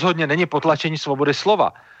 tak to rozhodně není potlačení svobody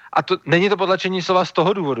slova. A to není to potlačení slova z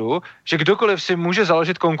toho důvodu, že kdokoliv si může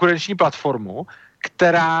založit konkurenční platformu,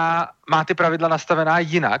 která má ty pravidla nastavená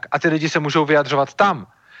jinak a ty lidi se můžou vyjadřovat tam.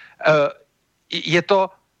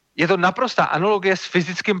 Je to naprostá analogie s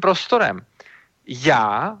fyzickým prostorem.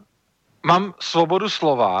 Já mám svobodu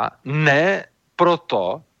slova ne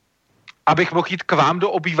proto, abych mohl jít k vám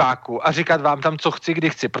do obýváku a říkat vám tam, co chci, kdy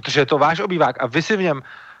chci, protože je to váš obývák a vy si v něm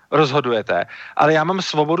rozhodujete. Ale já mám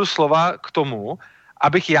svobodu slova k tomu,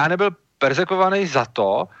 abych já nebyl perzekovaný za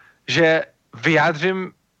to, že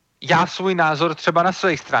vyjádřím já svůj názor třeba na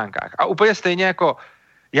svých stránkách. A úplně stejně jako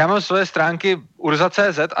já mám svoje stránky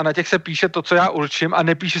urza.cz a na těch se píše to, co já určím a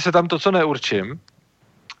nepíše se tam to, co neurčím.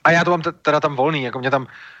 A já to mám teda tam volný, jako mě tam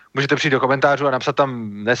můžete přijít do komentářů a napsat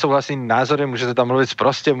tam nesouhlasný názory, můžete tam mluvit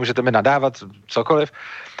sprostě, můžete mi nadávat cokoliv,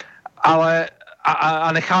 ale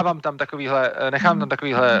a nechám tam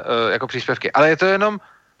takovýhle jako příspěvky. Ale je to jenom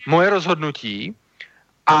moje rozhodnutí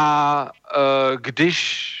a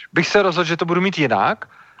když bych se rozhodl, že to budu mít jinak,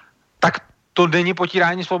 tak to není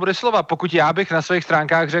potírání svobody slova. Pokud já bych na svých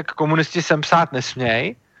stránkách řekl, komunisti sem psát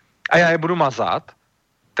nesměj a já je budu mazat,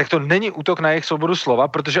 tak to není útok na jejich svobodu slova,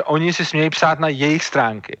 protože oni si smějí psát na jejich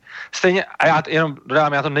stránky. Stejně, a já jenom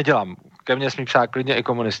dodávám, já to nedělám. Ke mně smí psát klidně i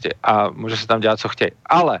komunisti a může se tam dělat, co chtějí.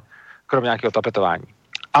 Ale, kromě nějakého tapetování.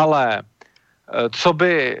 Ale, co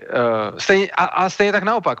by, stejně tak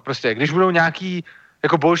naopak, prostě, když budou nějaký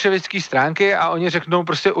jako bolševický stránky a oni řeknou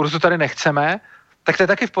prostě Urzu tady nechceme, tak to je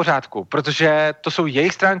taky v pořádku, protože to jsou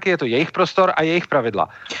jejich stránky, je to jejich prostor a jejich pravidla.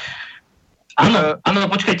 Áno,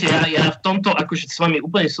 počkajte, ja v tomto akože s vami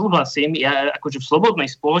úplne súhlasím. Ja akože v slobodnej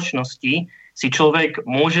spoločnosti si človek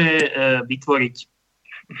môže vytvoriť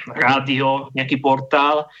rádio, nejaký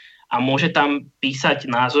portál a môže tam písať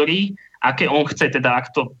názory, aké on chce, teda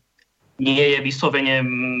ak to nie je vyslovene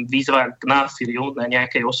výzva k násiliu na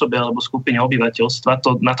nejakej osobe alebo skupine obyvateľstva.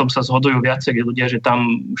 To, na tom sa zhodujú viacerí ľudia, že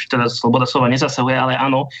tam už teda sloboda slova nezasahuje, ale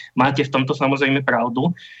áno, máte v tomto samozrejme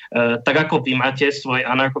pravdu. Tak ako vy máte svoj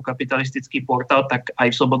anarchokapitalistický portál, tak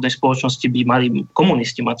aj v slobodnej spoločnosti by mali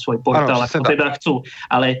komunisti mať svoj portál, ako teda chcú.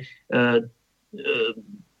 Ale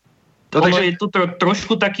je tu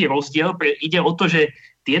trošku taký rozdiel. Ide o to, že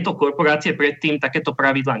tieto korporácie predtým takéto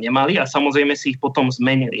pravidlá nemali a samozrejme si ich potom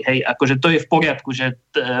zmenili. Hej, akože to je v poriadku, že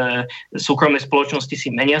súkromné spoločnosti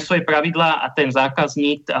si menia svoje pravidlá a ten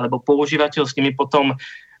zákazník alebo používateľ s nimi potom,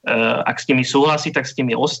 ak s nimi súhlasí, tak s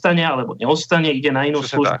nimi ostane alebo neostane, ide na inú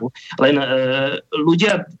službu. Len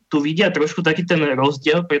ľudia tu vidia trošku taký ten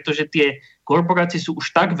rozdiel, pretože tie korporácie sú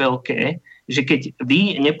už tak veľké, že keď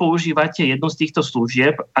vy nepoužívate jednu z týchto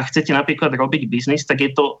služieb a chcete napríklad robiť biznis, tak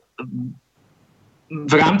je to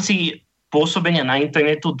v rámci pôsobenia na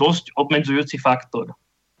internetu dosť obmedzujúci faktor.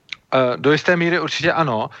 Do jisté míry určitě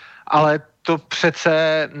ano, ale to přece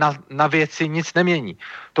na věci nic nemění.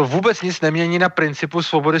 To vůbec nic nemění na principu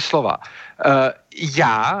svobody slova.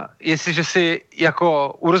 Já, jestliže si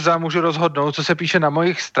jako Urza můžu rozhodnout, co se píše na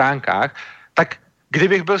mojich stránkách, tak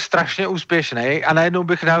kdybych byl strašně úspěšný a najednou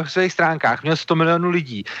bych na svých stránkách měl 100 milionů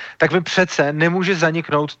lidí, tak mi přece nemůže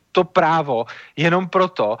zaniknout to právo jenom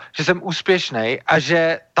proto, že jsem úspěšný a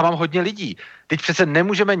že tam mám hodně lidí. Teď přece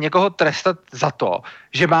nemůžeme někoho trestat za to,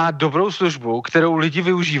 že má dobrou službu, kterou lidi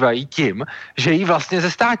využívají tím, že ji vlastně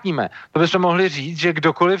zestátníme. To bychom mohli říct, že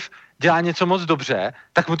kdokoliv dělá něco moc dobře,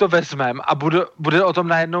 tak mu to vezmem a bude o tom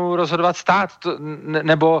najednou rozhodovat stát,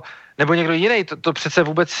 nebo někdo jiný.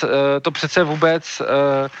 To přece vůbec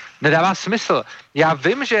nedává smysl. Já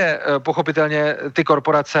vím, že pochopitelně ty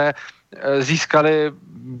korporace získaly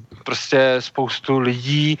prostě spoustu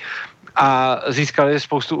lidí a získali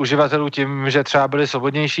spoustu uživatelů tím, že třeba byli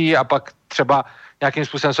svobodnější a pak třeba nějakým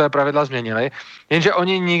způsobem své pravidla změnili. Jenže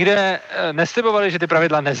oni nikde neslibovali, že ty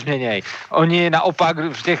pravidla nezměnějí. Oni naopak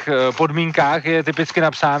v těch podmínkách je typicky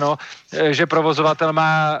napsáno, že provozovatel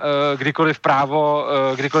má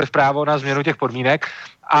kdykoliv právo na změnu těch podmínek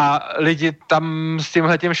a lidi tam s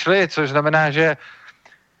tímhletím šli, což znamená, že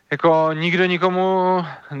jako nikdo nikomu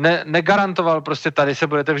negarantoval, prostě tady se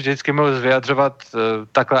budete vždycky moct vyjadřovat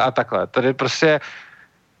takhle a takhle. Tady prostě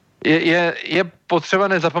je potřeba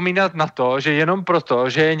nezapomínat na to, že jenom proto,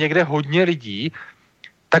 že je někde hodně lidí,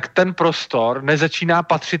 tak ten prostor nezačíná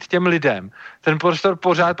patřit těm lidem. Ten prostor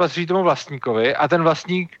pořád patří tomu vlastníkovi a ten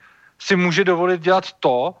vlastník si může dovolit dělat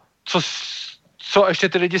to, co ještě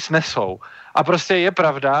ty lidi snesou. A prostě je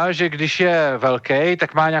pravda, že když je velký,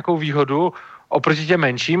 tak má nějakou výhodu oproti těm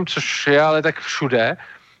menším, což je ale tak všude.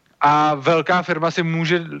 A velká firma si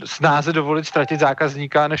může snáze dovolit ztratit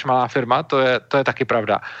zákazníka než malá firma, to je taky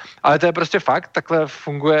pravda. Ale to je prostě fakt, takhle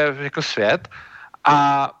funguje jako svět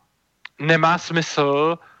a nemá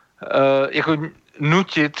smysl jako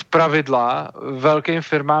nutit pravidla velkým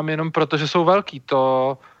firmám jenom proto, že jsou velký.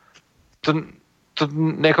 To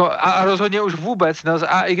jako, a rozhodně už vůbec nelze.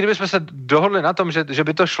 A i kdybychom se dohodli na tom, že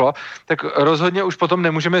by to šlo, tak rozhodně už potom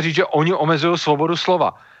nemůžeme říct, že oni omezují svobodu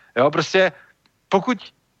slova. Jo, prostě pokud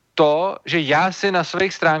to, že já si na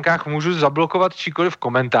svých stránkách můžu zablokovat číkoliv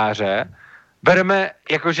komentáře, bereme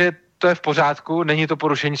jako, že to je v pořádku, není to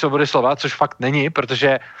porušení svobody slova, což fakt není,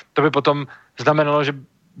 protože to by potom znamenalo, že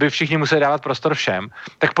by všichni museli dávat prostor všem,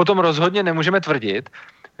 tak potom rozhodně nemůžeme tvrdit,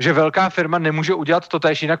 že velká firma nemůže udělat to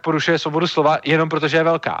též, jinak porušuje svobodu slova jenom protože je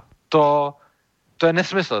velká. To je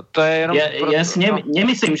nesmysl. To je jenom... Ja si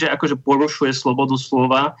nemyslím, že akože porušuje slobodu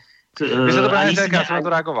slova. Vy se to právě řekl, já jsem na to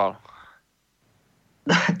reagoval.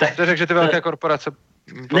 To řekl, že ty velké korporace...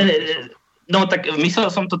 No tak myslel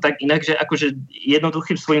som to tak inak, že akože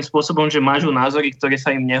jednoduchým svojím spôsobom, že mážu názory, ktoré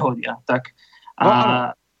sa im nehodia. Tak,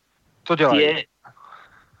 to dělají.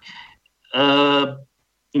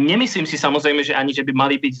 Nemyslím si samozrejme, že ani, že by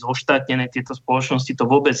mali byť zoštátnené tieto spoločnosti, to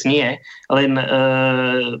vôbec nie, len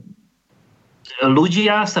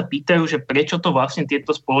ľudia sa pýtajú, že prečo to vlastne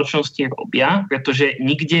tieto spoločnosti robia, pretože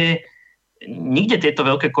nikde tieto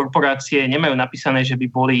veľké korporácie nemajú napísané, že by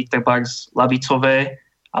boli trebárs ľavicové,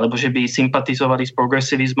 alebo že by sympatizovali s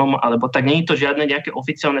progresivizmom, alebo tak nie je to žiadne nejaké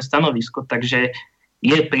oficiálne stanovisko, takže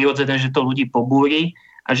je prirodzené, že to ľudí pobúri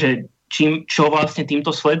a že čo vlastně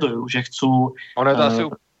týmto sledují, že chcú... Ono je to asi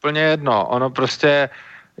úplně jedno. Ono prostě,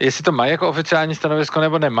 jestli to mají jako oficiální stanovisko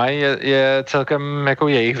nebo nemají, je celkem jako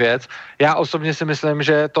jejich věc. Já osobně si myslím,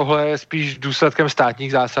 že tohle je spíš důsledkem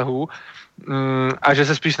státních zásahů a že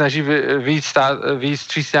se spíš snaží víc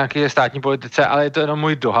stříct nějaké státní politice, ale je to jenom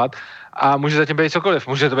můj dohad a může zatím být cokoliv.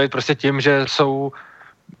 Může to být prostě tím, že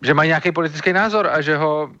mají nějaký politický názor a že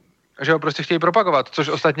ho prostě chtějí propagovat, což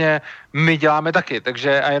ostatně my děláme taky,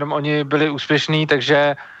 takže a jenom oni byli úspěšní,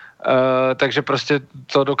 takže prostě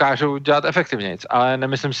to dokážou dělat efektivnějc, ale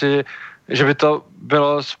nemyslím si, že by to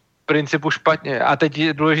bylo z principu špatně. A teď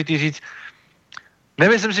je důležitý říct,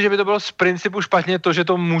 nemyslím si, že by to bylo z principu špatně to, že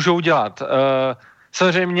to můžou dělat.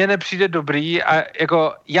 Samozřejmě mně nepřijde dobrý a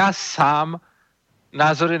jako já sám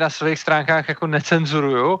názory na svých stránkách jako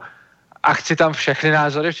necenzuruju a chci tam všechny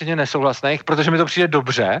názory, včetně nesouhlasných, protože mi to přijde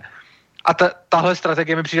dobře a tahle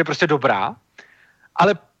strategie mi přijde prostě dobrá,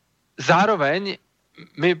 ale zároveň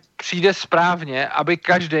mi přijde správně, aby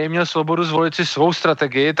každý měl svobodu zvolit si svou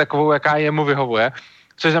strategii, takovou, jaká jemu vyhovuje,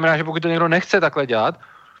 což znamená, že pokud to někdo nechce takhle dělat,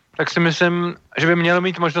 tak si myslím, že by měl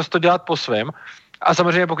mít možnost to dělat po svém. A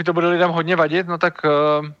samozřejmě, pokud to bude lidem hodně vadit, no tak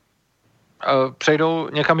přejdou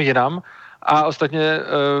někam jinam a ostatně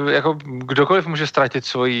jako kdokoliv může ztratit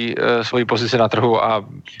svoji pozici na trhu a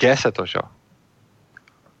děje se to, že jo?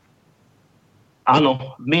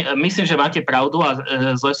 Áno, myslím, že máte pravdu a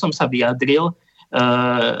zle som sa vyjadril.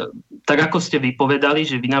 Tak ako ste vypovedali,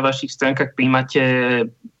 že vy na vašich stránkach príjmate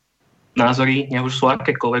názory, nech už sú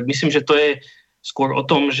akékoľvek. Myslím, že to je skôr o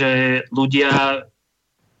tom, že ľudia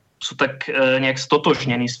sú tak nejak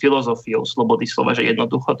stotožnení s filozofiou slobody slova, že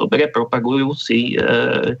jednoducho dobre propagujú si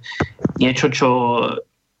niečo, čo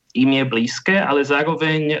im je blízke, ale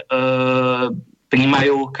zároveň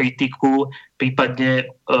prijímajú kritiku, prípadne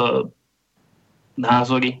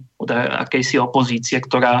názory od akejsi opozície,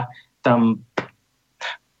 ktorá tam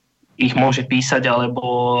ich môže písať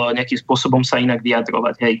alebo nejakým spôsobom sa inak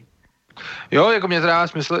vyjadrovať, hej. Jo, jako mě to dává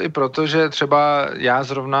smysl i proto, že třeba já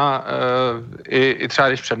zrovna i třeba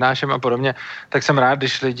když přednáším a podobně, tak jsem rád,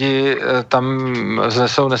 když lidi tam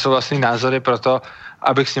nesou vlastní názory proto,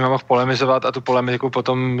 abych s nimi mohl polemizovat a tu polemiku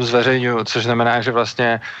potom zveřejňuju, což znamená, že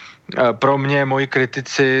vlastně pro mě moji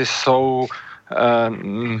kritici jsou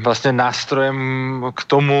vlastně nástrojem k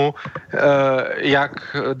tomu,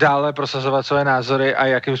 jak dále prosazovat své názory a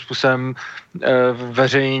jakým způsobem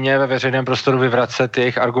veřejně ve veřejném prostoru vyvracet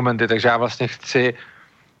jejich argumenty. Takže já vlastně chci,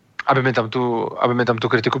 aby mi tam tu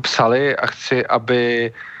kritiku psali a chci,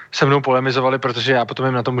 aby se mnou polemizovali, protože já potom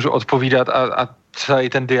jim na to můžu odpovídat a celý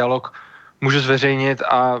ten dialog můžu zveřejnit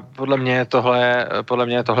a podle mě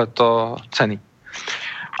je tohle to cenný.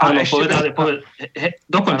 Áno,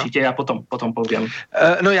 dokončite, ja potom poviem.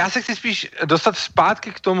 No já se chci spíš dostat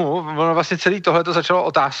zpátky k tomu, vlastně celý tohleto začalo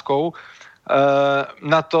otázkou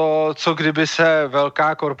na to, co kdyby se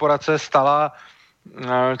velká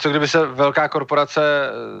korporace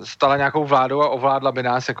stala nějakou vládou a ovládla by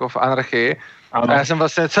nás jako v anarchii. Ano. A já jsem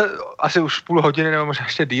vlastně asi už půl hodiny nebo možná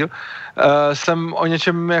ještě díl jsem o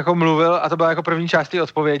něčem jako mluvil a to byla jako první část té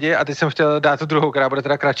odpovědi a teď jsem chtěl dát tu druhou, která bude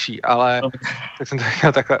teda kratší, ale tak jsem to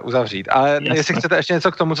chtěl takhle uzavřít. Ale jasne. Jestli chcete ještě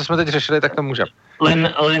něco k tomu, co jsme teď řešili, tak to můžem.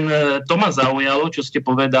 Len to ma zaujalo, čo ste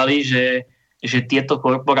povedali, že tieto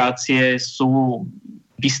korporácie sú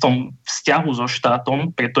v istom vzťahu so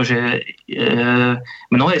štátom, pretože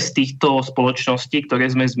mnohé z týchto spoločností, ktoré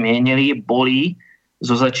sme zmienili, boli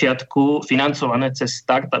zo začiatku financované cez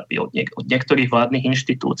startupy od niektorých vládnych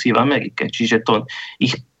inštitúcií v Amerike. Čiže to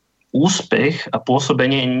ich úspech a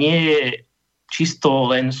pôsobenie nie je čisto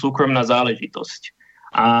len súkromná záležitosť.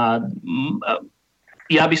 A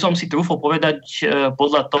ja by som si trúfol povedať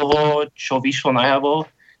podľa toho, čo vyšlo najavo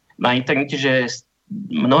na internete, že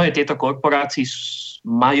mnohé tieto korporácie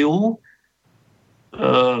majú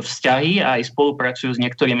vzťahy a aj spolupracujú s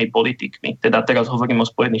niektorými politikmi. Teda teraz hovorím o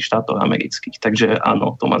Spojených štátoch amerických. Takže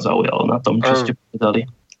áno, to ma zaujalo na tom, čo ste povedali.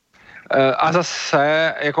 A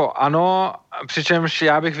zase jako ano, přičemž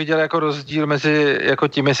já bych viděl jako rozdíl mezi jako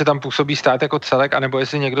tím, jestli tam působí stát jako celek, anebo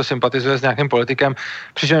jestli někdo sympatizuje s nějakým politikem,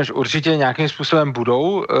 přičemž určitě nějakým způsobem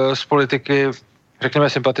budou z politiky, řekněme,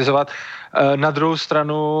 sympatizovat. Na druhou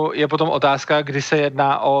stranu je potom otázka, kdy se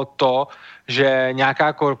jedná o to, že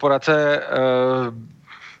nějaká korporace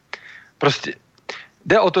prostě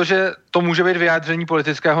jde o to, že to může být vyjádření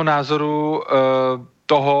politického názoru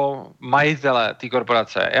toho majitele té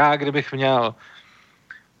korporace. Já, kdybych měl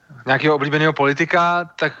nějakého oblíbeného politika,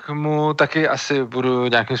 tak mu taky asi budu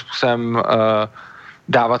nějakým způsobem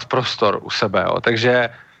dávat prostor u sebe. Jo. Takže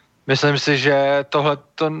myslím si, že tohle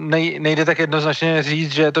to nejde tak jednoznačně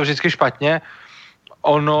říct, že je to vždycky špatně.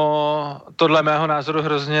 Ono, podle mého názoru,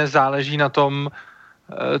 hrozně záleží na tom,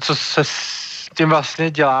 co se s tím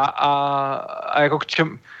vlastně dělá a jako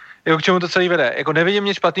k čemu to celý vede. Jako nevidím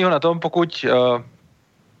nic špatného na tom, pokud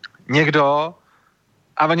někdo,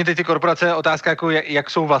 a oni teď ty korporace, je otázka, jako jak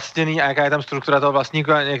jsou vlastněný a jaká je tam struktura toho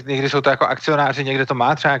vlastníka, někdy jsou to jako akcionáři, někde to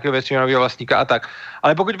má třeba nějakého většinového vlastníka a tak.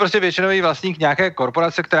 Ale pokud prostě většinový vlastník nějaké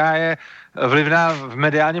korporace, která je vlivná v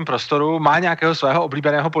mediálním prostoru, má nějakého svého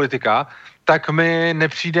oblíbeného politika, tak mi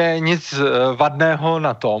nepřijde nic vadného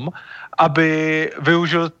na tom, aby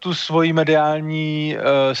využil tu svoji mediální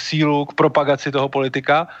sílu k propagaci toho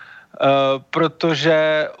politika,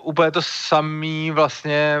 protože úplně to samý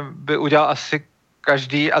vlastně by udělal asi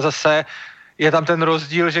každý a zase je tam ten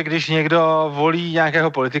rozdíl, že když někdo volí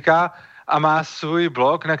nějakého politika a má svůj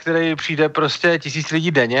blog, na který přijde prostě 1000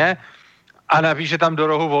 lidí denně a napíše tam do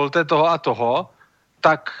rohu volte toho a toho,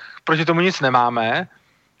 tak proti tomu nic nemáme,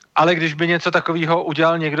 ale když by něco takového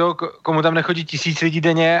udělal někdo, komu tam nechodí 1000 lidí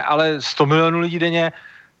denně, ale 100 milionů lidí denně,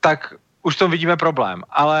 tak už tom vidíme problém.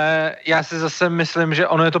 Ale já si zase myslím, že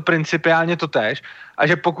ono je to principiálně totéž a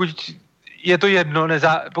že pokud je to jedno,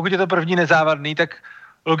 pokud je to první nezávadný, tak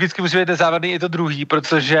logicky musí být nezávadný i to druhý,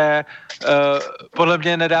 protože podle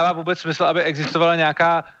mě nedává vůbec smysl, aby existovala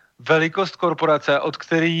nějaká velikost korporace, od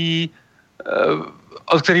který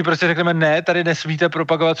prostě řekneme ne, tady nesmíte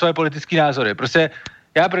propagovat své politické názory. Prostě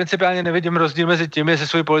já principiálně nevidím rozdíl mezi tím, jestli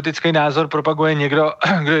svůj politický názor propaguje někdo,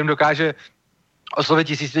 kdo jim dokáže oslovit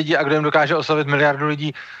 1000 lidí a kdo jim dokáže oslovit miliardu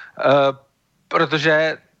lidí,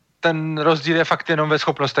 protože ten rozdíl je fakt jenom ve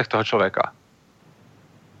schopnostech toho člověka.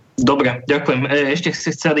 Dobre, ďakujem. Ešte ste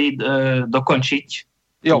chceli dokončiť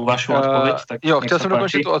tú vašu odpoveď? Tak chtěl jsem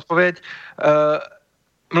dokončit tu odpověď.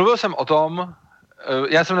 Mluvil jsem o tom,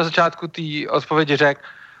 já jsem na začátku té odpovědi řekl,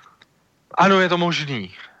 ano, je to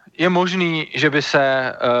možný. Je možný, že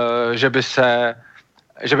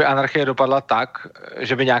by anarchie dopadla tak,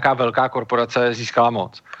 že by nějaká velká korporace získala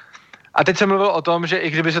moc. A teď jsem mluvil o tom, že i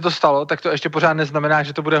kdyby se to stalo, tak to ještě pořád neznamená,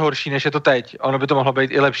 že to bude horší, než je to teď. Ono by to mohlo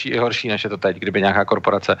být i lepší, i horší, než je to teď, kdyby nějaká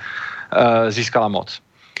korporace získala moc.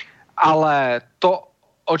 Ale to,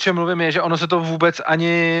 o čem mluvím, je, že ono se to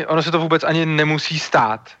vůbec ani nemusí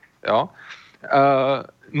stát. Jo?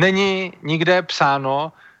 Není nikde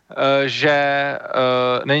psáno,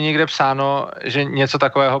 že něco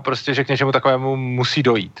takového, prostě, že k něčemu takovému musí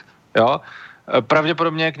dojít. Jo?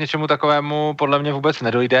 Pravděpodobně k něčemu takovému podle mě vůbec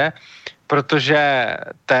nedojde, protože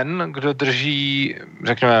ten, kdo drží,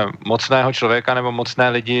 řekněme, mocného člověka nebo mocné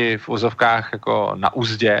lidi v úzovkách jako na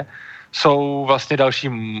uzdě, jsou vlastně další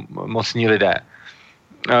mocní lidé.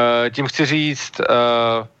 Tím chci říct,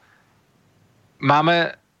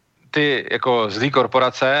 máme ty jako zlý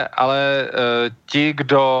korporace, ale ti,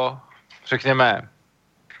 kdo, řekněme,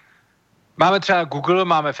 máme třeba Google,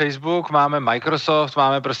 máme Facebook, máme Microsoft,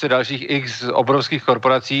 máme prostě dalších x obrovských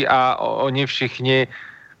korporací a oni všichni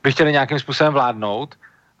by chtěli nějakým způsobem vládnout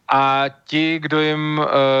a ti,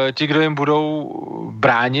 kdo jim budou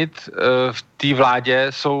bránit v té vládě,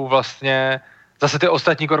 jsou vlastně zase ty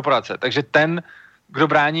ostatní korporace. Takže ten, kdo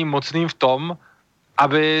brání mocným v tom,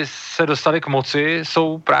 aby se dostali k moci,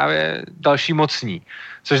 jsou právě další mocní.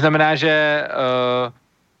 Což znamená, že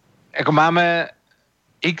jako máme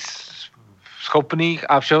x schopných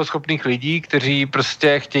a všeho schopných lidí, kteří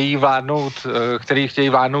prostě chtějí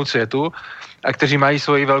vládnout světu a kteří mají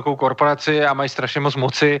svoji velkou korporaci a mají strašně moc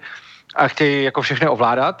moci a chtějí jako všechny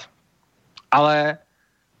ovládat. Ale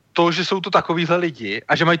to, že jsou to takovýhle lidi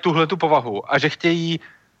a že mají tuhletu povahu a že chtějí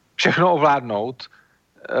všechno ovládnout,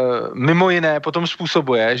 mimo jiné potom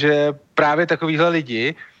způsobuje, že právě takovýhle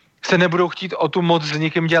lidi se nebudou chtít o tu moc s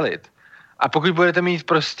nikým dělit. A pokud budete mít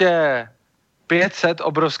prostě 500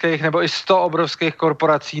 obrovských nebo i 100 obrovských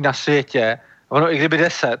korporací na světě, ono i kdyby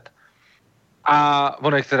 10, a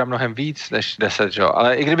ono je teda mnohem víc než 10, jo,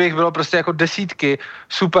 ale i kdyby jich bylo prostě jako desítky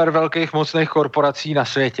super velkých mocných korporací na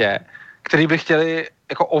světě, který by chtěli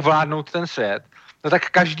jako ovládnout ten svět, no tak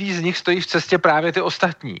každý z nich stojí v cestě právě ty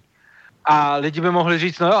ostatní. A lidi by mohli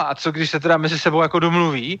říct, no jo, a co když se teda mezi sebou jako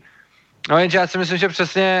domluví? No jenže já si myslím, že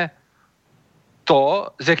přesně to,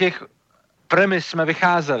 z jakých premis jsme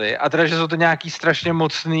vycházeli, a teda, že jsou to nějaký strašně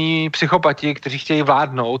mocný psychopati, kteří chtějí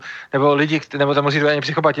vládnout, nebo lidi, nebo tam musí být ani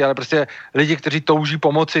psychopati, ale prostě lidi, kteří touží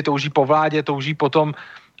pomoci, touží po vládě, touží potom,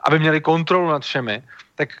 aby měli kontrolu nad všemi,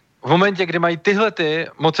 tak v momentě, kdy mají tyhle ty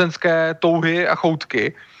mocenské touhy a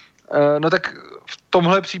choutky, no tak v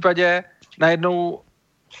tomhle případě najednou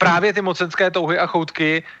právě ty mocenské touhy a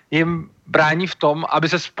choutky jim brání v tom, aby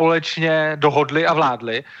se společně dohodli a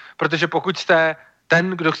vládli, protože pokud jste ten,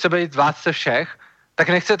 kdo chce být vládce všech, tak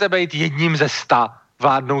nechcete být jedním ze 100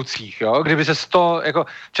 vládnoucích, jo? Kdyby se 100, jako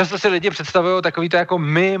často si lidi představují takový to jako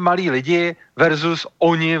my malí lidi versus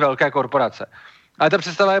oni velké korporace. Ale ta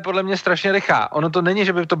představa je podle mě strašně lichá. Ono to není,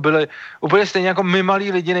 že by to byly úplně stejně jako my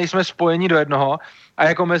malí lidi nejsme spojeni do jednoho a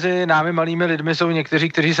jako mezi námi malými lidmi jsou někteří,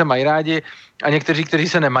 kteří se mají rádi a někteří, kteří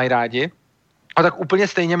se nemají rádi. A tak úplně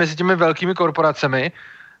stejně mezi těmi velkými korporacemi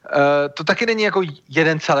to taky není jako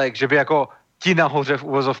jeden celek, že by jako ti nahoře v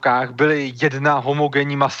uvozovkách byly jedna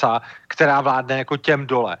homogenní masa, která vládne jako těm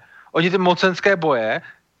dole. Oni ty mocenské boje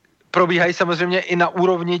probíhají samozřejmě i na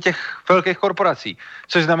úrovni těch velkých korporací.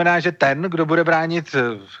 Což znamená, že ten, kdo bude bránit,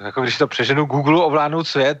 jako když to přeženu, Google ovládnout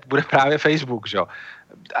svět, bude právě Facebook, že jo.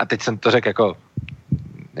 A teď jsem to řekl jako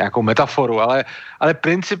nějakou metaforu, ale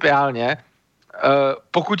principiálně,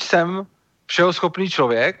 pokud jsem všehoschopný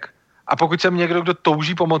člověk a pokud jsem někdo, kdo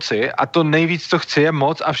touží pomoci a to nejvíc, co chci, je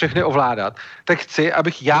moc a všechny ovládat, tak chci,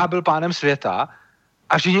 abych já byl pánem světa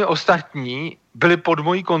a všichni ostatní byli pod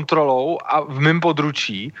mojí kontrolou a v mém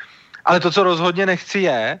područí, ale to, co rozhodně nechci,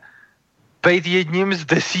 je být jedním z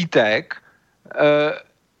desítek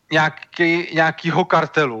nějakýho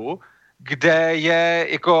kartelu, kde je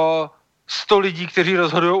jako 100 lidí, kteří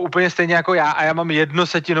rozhodují úplně stejně jako já a já mám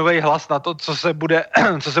 1/7 hlas na to, co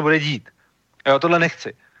se bude dít. Jo, tohle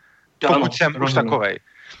nechci. Pokud jsem už takovej.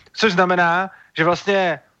 Což znamená, že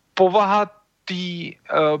vlastně povaha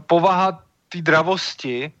té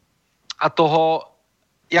dravosti a toho,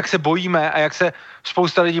 jak se bojíme a jak se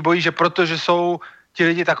spousta lidí bojí, že protože jsou ti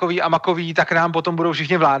lidi takový a makoví, tak nám potom budou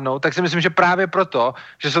všichni vládnout, tak si myslím, že právě proto,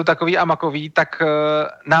 že jsou takový a makoví, tak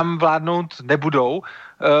nám vládnout nebudou,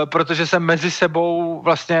 protože se mezi sebou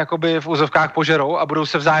vlastně jakoby v úzovkách požerou a budou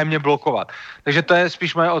se vzájemně blokovat. Takže to je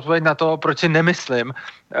spíš moje odpověď na to, proč si nemyslím,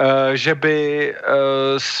 že by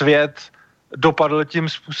svět dopadl tím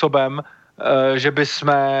způsobem,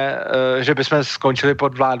 že by jsme skončili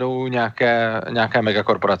pod vládou nějaké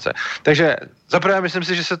megakorporace. Takže zaprvé myslím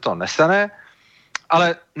si, že se to nestane,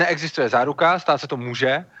 ale neexistuje záruka, stát se to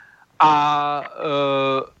může a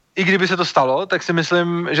i kdyby se to stalo, tak si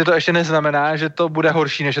myslím, že to ještě neznamená, že to bude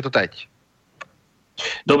horší, než je to teď.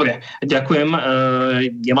 Dobre, ďakujem.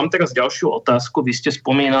 Ja mám teraz ďalšiu otázku. Vy ste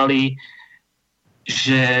spomínali,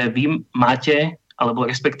 že vy máte, alebo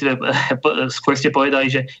respektíve skôr ste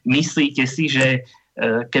povedali, že myslíte si, že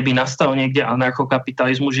keby nastal niekde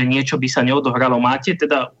anarchokapitalizmus, že niečo by sa neodohralo. Máte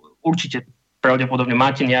teda určite pravdepodobne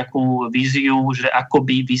máte nejakú víziu, že ako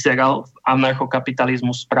by vyzeral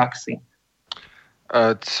anarchokapitalizmus v praxi?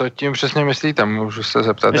 Co tím přesně myslíte? Můžu se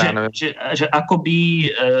zeptat, já nevím. Že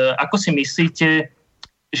ako si myslíte,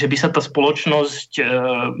 že by sa tá spoločnosť,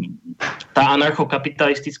 tá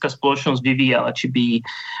anarchokapitalistická spoločnosť vyvíjala? Či by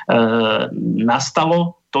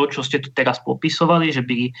nastalo to, čo ste tu teraz popisovali, že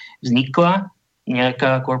by vznikla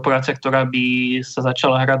nejaká korporácia, ktorá by sa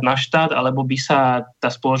začala hrať na štát, alebo by sa tá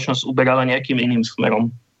spoločnosť uberala nejakým iným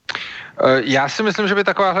smerom? Já si myslím, že by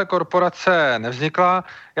takováhle korporace nevznikla.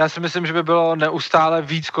 Já si myslím, že by bylo neustále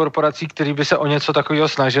víc korporací, které by se o něco takového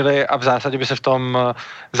snažili a v zásadě by se v tom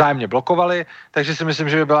vzájemně blokovali. Takže si myslím,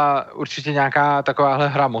 že by byla určitě nějaká takováhle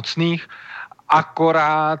hra mocných.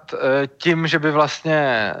 Akorát tím, že by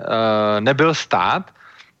vlastně nebyl stát,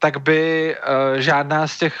 tak by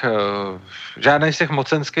žádný z těch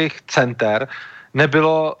mocenských center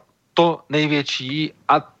nebylo to největší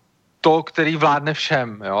a to, který vládne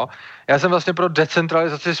všem, jo. Já jsem vlastně pro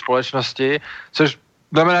decentralizaci společnosti, což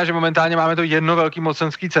znamená, že momentálně máme to jedno velký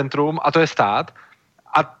mocenský centrum a to je stát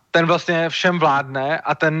a ten vlastně všem vládne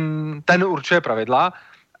a ten určuje pravidla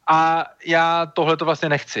a já tohle to vlastně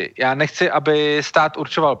nechci. Já nechci, aby stát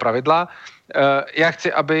určoval pravidla, já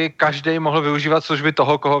chci, aby každý mohl využívat služby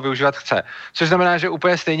toho, koho využívat chce. Což znamená, že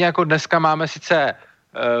úplně stejně jako dneska máme sice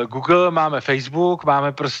Google, máme Facebook,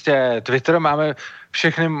 máme prostě Twitter, máme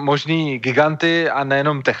všechny možný giganty a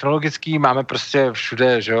nejenom technologický, máme prostě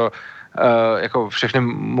všude, že jo, jako všechny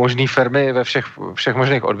možný firmy ve všech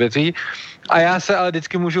možných odvětví. A já se ale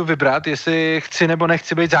vždycky můžu vybrat, jestli chci nebo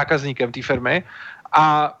nechci být zákazníkem té firmy.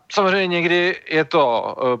 A samozřejmě někdy je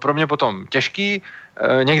to pro mě potom těžký,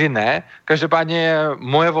 někdy ne. Každopádně je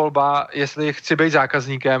moje volba, jestli chci být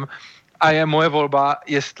zákazníkem a je moje volba,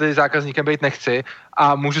 jestli zákazníkem být nechci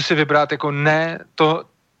a můžu si vybrat jako ne to,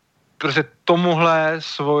 protože tomuhle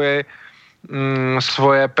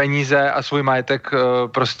svoje peníze a svůj majetek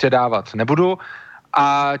prostě dávat nebudu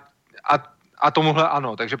a tomuhle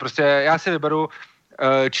ano. Takže prostě já si vyberu,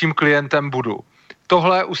 čím klientem budu.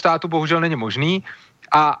 Tohle u státu bohužel není možný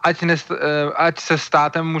a ať se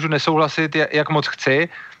státem můžu nesouhlasit, jak moc chci,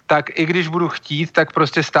 tak i když budu chtít, tak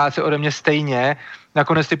prostě stát si ode mě stejně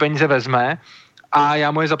nakonec ty peníze vezme a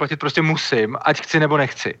já mu je zaplatit prostě musím, ať chci nebo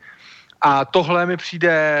nechci. A tohle mi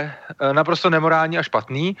přijde naprosto nemorální a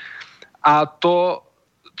špatný a to,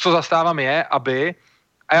 co zastávám je, aby,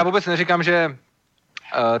 a já vůbec neříkám, že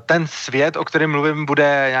ten svět, o kterém mluvím,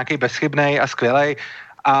 bude nějaký bezchybnej a skvělej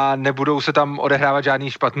a nebudou se tam odehrávat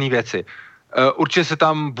žádný špatný věci. Určitě se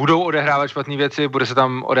tam budou odehrávat špatné věci, bude se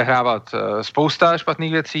tam odehrávat spousta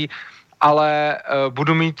špatných věcí, ale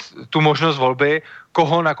budu mít tu možnost volby,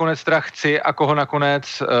 koho nakonec teda chci a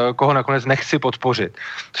koho nakonec nechci podpořit.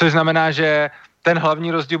 Což znamená, že ten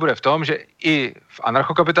hlavní rozdíl bude v tom, že i v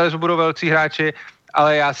anarchokapitalismu budou velcí hráči,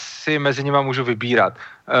 ale já si mezi nimi můžu vybírat.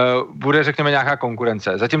 Bude, řekněme, nějaká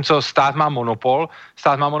konkurence. Zatímco stát má monopol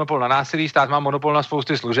na násilí, stát má monopol na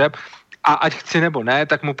spousty služeb a ať chci nebo ne,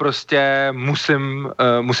 tak mu prostě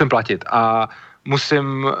musím platit a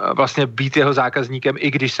musím vlastně být jeho zákazníkem,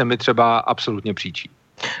 i když se mi třeba absolutně příčí.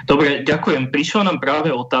 Dobre, ďakujem. Prišla nám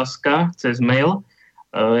práve otázka cez mail.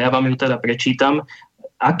 Ja vám ju teda prečítam.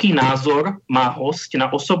 Aký názor má hosť na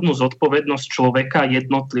osobnú zodpovednosť človeka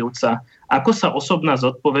jednotlivca? Ako sa osobná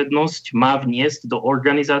zodpovednosť má vniesť do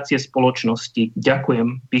organizácie spoločnosti?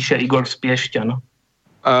 Ďakujem, píše Igor z Piešťan.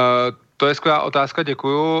 To je skvělá otázka,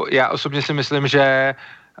 děkuju. Já osobně si myslím, že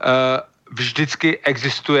vždycky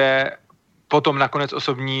existuje potom nakonec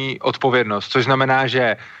osobní odpovědnost, což znamená,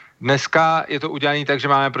 že dneska je to udělané tak, že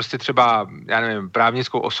máme prostě třeba, já nevím,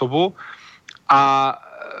 právnickou osobu a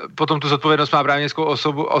potom tu zodpovědnost má právnickou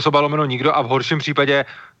osoba lomeno nikdo a v horším případě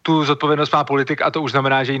tu zodpovědnost má politik a to už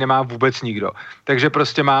znamená, že ji nemá vůbec nikdo. Takže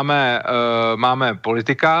prostě máme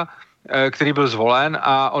politika, který byl zvolen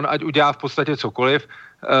a on ať udělá v podstatě cokoliv,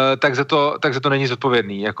 tak za to není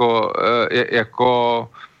zodpovědný. Jako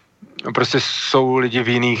prostě jsou lidi v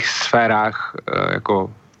jiných sférách,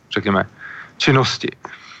 jako řekněme, činnosti.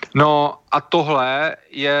 No a tohle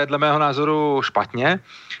je dle mého názoru špatně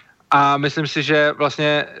a myslím si, že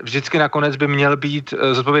vlastně vždycky nakonec by měl být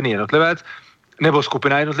zodpovědný jednotlivec nebo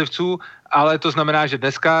skupina jednotlivců, ale to znamená, že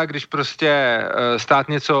dneska, když prostě stát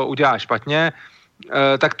něco udělá špatně,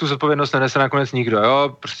 tak tu zodpovědnost nenese nakonec nikdo,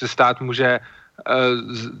 jo? Prostě stát může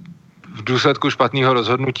v důsledku špatného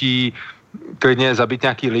rozhodnutí klidně zabít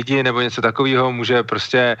nějaký lidi nebo něco takového, může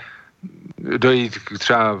prostě dojít,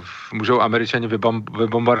 třeba můžou Američani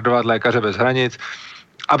vybombardovat lékaře bez hranic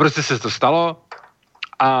a prostě se to stalo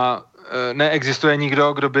a neexistuje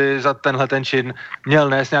nikdo, kdo by za tenhle ten čin měl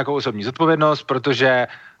nést nějakou osobní zodpovědnost, protože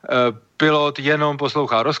pilot jenom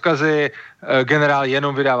poslouchal rozkazy, generál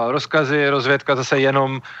jenom vydával rozkazy, rozvědka zase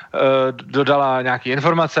jenom dodala nějaké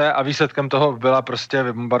informace a výsledkem toho byla prostě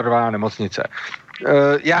vybombardovaná nemocnice.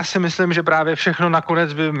 Já si myslím, že právě všechno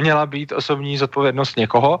nakonec by měla být osobní zodpovědnost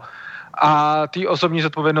někoho a té osobní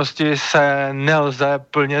zodpovědnosti se nelze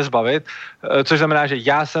plně zbavit, což znamená, že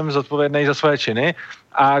já jsem zodpovědný za svoje činy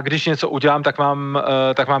a když něco udělám, tak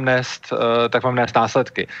mám nést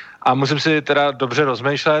následky. A musím si teda dobře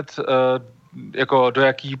rozmýšlet, jako do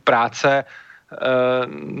jaký práce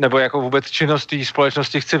nebo jako vůbec činnost té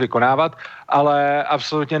společnosti chci vykonávat, ale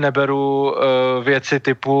absolutně neberu věci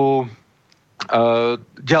typu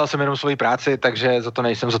dělal jsem jenom svoji práci, takže za to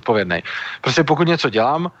nejsem zodpovědný. Prostě pokud něco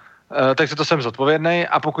dělám, tak za to jsem zodpovědný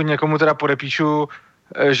a pokud někomu teda podepíšu,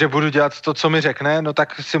 že budu dělat to, co mi řekne, no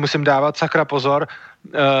tak si musím dávat sakra pozor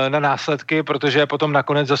na následky, protože potom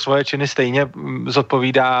nakonec za svoje činy stejně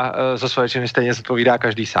zodpovídá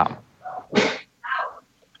každý sám.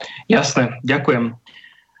 Jasné, ďakujem.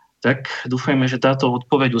 Tak dúfajme, že táto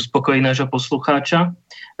odpoveď uspokojí nášho poslucháča.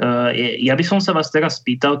 Ja by som sa vás teraz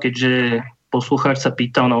spýtal, keďže poslucháč sa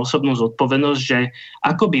pýtal na osobnú zodpovednosť, že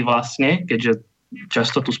ako by vlastne, keďže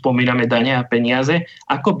často tu spomíname dane a peniaze,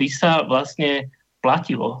 ako by sa vlastne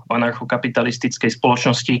platilo v anarchokapitalistickej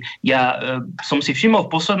spoločnosti. Ja som si všimol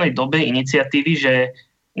v poslednej dobe iniciatívy, že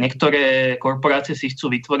niektoré korporácie si chcú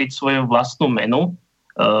vytvoriť svoju vlastnú menu.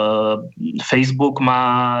 Facebook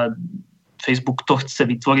to chce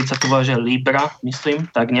vytvoriť, sa to volá, že Libra, myslím,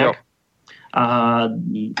 tak nejak. Jo. A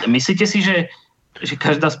myslíte si, že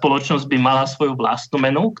každá spoločnosť by mala svoju vlastnú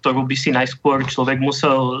menu, ktorú by si najskôr človek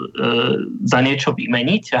musel za niečo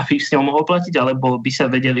vymeniť, aby si ho mohol platiť, alebo by sa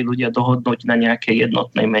vedeli ľudia dohodnúť na nejakej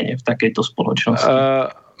jednotnej mene v takejto spoločnosti?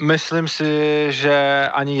 Myslím si, že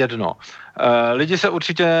ani jedno. Lidi se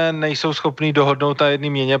určitě nejsou schopní dohodnout na jedné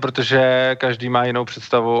měně, protože každý má jinou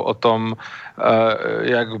představu o tom,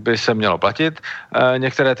 jak by se mělo platit.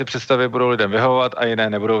 Některé ty představy budou lidem vyhovovat a jiné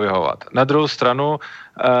nebudou vyhovovat. Na druhou stranu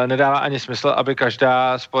nedává ani smysl, aby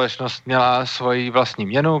každá společnost měla svoji vlastní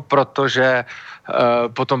měnu, protože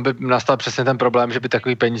potom by nastal přesně ten problém, že by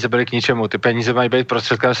takový peníze byly k ničemu. Ty peníze mají být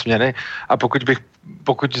prostředkem směny a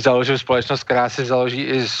pokud založím společnost, která si založí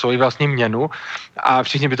i svoji vlastní měnu a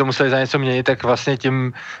všichni by to museli za něco měnit, tak vlastně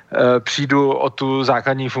tím přijdu o tu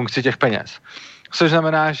základní funkci těch peněz. Což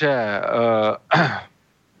znamená, že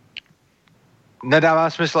nedává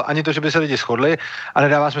smysl ani to, že by se lidi shodli a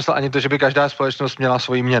nedává smysl ani to, že by každá společnost měla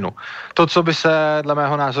svoji měnu. To, co by se dle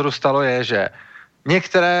mého názoru stalo, je, že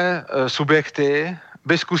některé subjekty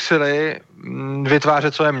by zkusili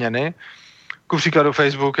vytvářet svoje měny. Ku příkladu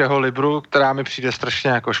Facebook, jeho Libru, která mi přijde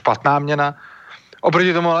strašně jako špatná měna.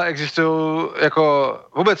 Oproti tomu ale existují jako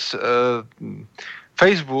vůbec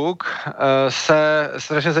Facebook se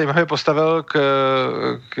strašně zajímavě postavil k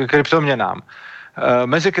kryptoměnám.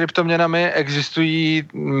 Mezi kryptoměnami existují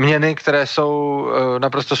měny, které jsou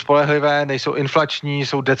naprosto spolehlivé, nejsou inflační,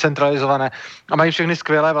 jsou decentralizované a mají všechny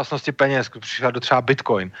skvělé vlastnosti peněz, příkladu třeba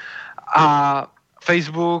Bitcoin. A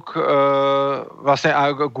Facebook vlastně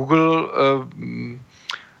a Google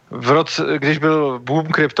když byl boom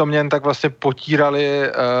kryptoměn, tak vlastně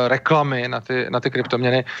potírali reklamy na ty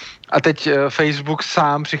kryptoměny a teď Facebook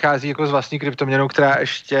sám přichází jako s vlastní kryptoměnou, která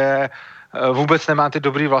ještě vůbec nemá ty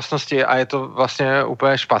dobré vlastnosti a je to vlastně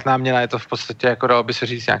úplně špatná měna, je to v podstatě, jako dalo by se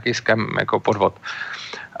říct, nějaký scam, jako podvod.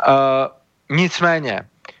 Nicméně,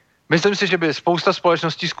 myslím si, že by spousta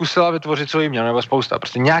společností zkusila vytvořit svoji měnu, nebo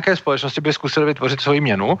prostě nějaké společnosti by zkusily vytvořit svoji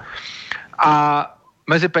měnu a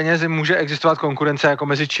mezi penězi může existovat konkurence jako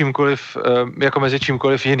mezi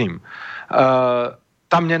čímkoliv jiným.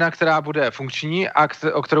 Ta měna, která bude funkční a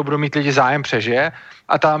o kterou budou mít lidi zájem, přežije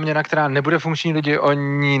a ta měna, která nebude funkční, lidi o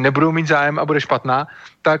ní nebudou mít zájem a bude špatná,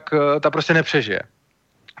 tak ta prostě nepřežije.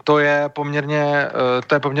 to je poměrně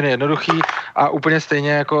jednoduchý a úplně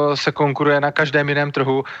stejně jako se konkuruje na každém jiném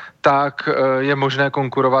trhu, tak je možné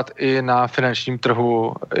konkurovat i na finančním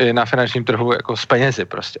trhu jako s penězi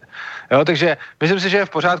prostě. Jo, takže myslím si, že je v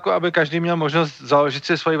pořádku, aby každý měl možnost založit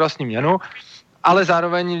si svoji vlastní měnu, ale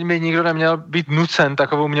zároveň by nikdo neměl být nucen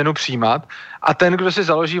takovou měnu přijímat a ten, kdo si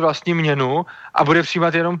založí vlastní měnu a bude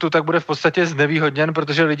přijímat jenom tu, tak bude v podstatě znevýhodněn,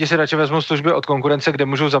 protože lidi si radši vezmou služby od konkurence, kde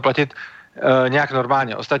můžou zaplatit nějak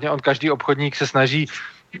normálně. Ostatně každý obchodník se snaží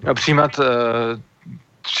přijímat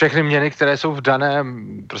všechny měny, které jsou v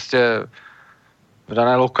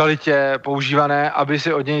dané lokalitě používané, aby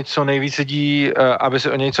si od něj co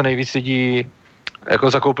nejvíc lidí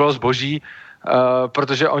jako zakoupilo zboží,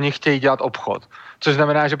 protože oni chtějí dělat obchod. Což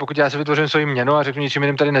znamená, že pokud já si vytvořím svoji měnu a řeknu ničím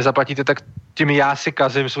jiným tady nezaplatíte, tak tím já si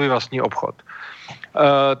kazím svůj vlastní obchod.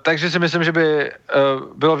 Takže si myslím, že by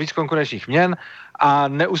bylo víc konkurenčních měn a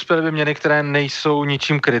neuspěly by měny, které nejsou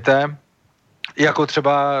ničím kryté, jako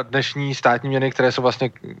třeba dnešní státní měny, které jsou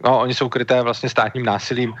vlastně, oni jsou kryté vlastně státním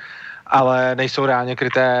násilím, ale nejsou reálně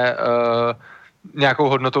kryté nějakou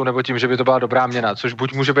hodnotou nebo tím, že by to byla dobrá měna, což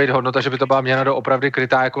buď může být hodnota, že by to byla měna doopravdy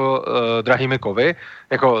krytá jako drahými kovy,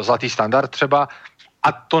 jako zlatý standard třeba,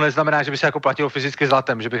 a to neznamená, že by se jako platilo fyzicky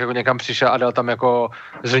zlatem, že bych jako někam přišel a dal tam jako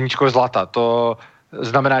zrníčko zlata. To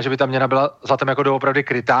znamená, že by ta měna byla zlatem jako doopravdy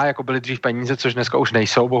krytá, jako byly dřív peníze, což dneska už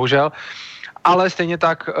nejsou, bohužel. Ale stejně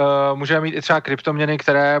tak můžeme mít i třeba kryptoměny,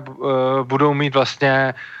 které budou mít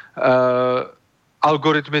vlastně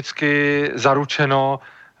algoritmicky zaručeno,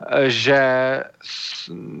 že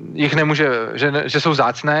jich nemůže, že jsou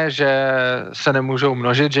vzácné, že se nemůžou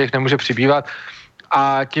množit, že jich nemůže přibývat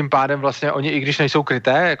a tím pádem vlastně oni, i když nejsou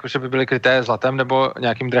kryté, jakože by byly kryté zlatem nebo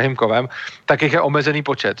nějakým drahým kovem, tak jich je omezený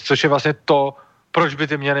počet, což je vlastně to, proč by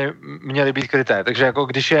ty měly být kryté. Takže jako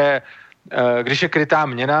když je krytá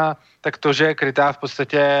měna, tak to, že je krytá v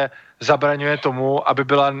podstatě zabraňuje tomu, aby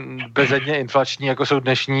byla bezedně inflační, jako jsou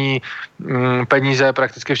dnešní peníze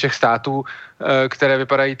prakticky všech států, které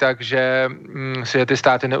vypadají tak, že si je ty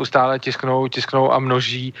státy neustále tisknou a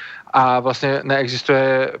množí a vlastně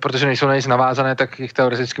neexistuje, protože nejsou na nic navázané, tak jich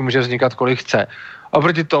teoreticky může vznikat kolik chce.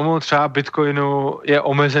 Oproti tomu třeba Bitcoinu je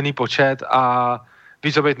omezený počet a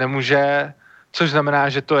víc být nemůže, což znamená,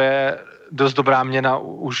 že to je dost dobrá měna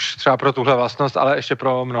už třeba pro tuhle vlastnost, ale ještě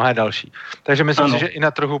pro mnohé další. Takže myslím si, že i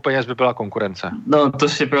na trhu peněz by byla konkurence. No, to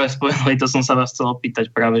ste práve spomenuli, to som sa vás chcel opýtať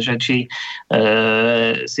práve, že či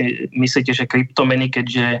si myslíte, že kryptomeny,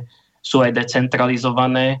 keďže sú aj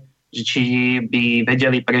decentralizované, že či by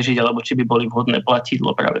vedeli prežiť, alebo či by boli vhodné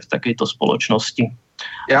platidlo práve v takejto spoločnosti.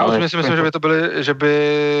 Já už myslím, že by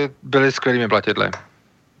byly skvělými platidly.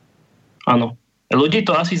 Áno. Ľudí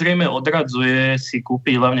to asi zrejme odradzuje si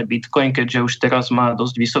kúpiť hlavne Bitcoin, keďže už teraz má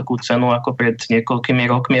dosť vysokú cenu ako pred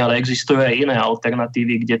niekoľkými rokmi, ale existujú aj iné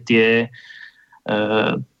alternatívy, kde tie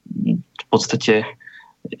v podstate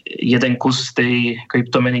jeden kus tej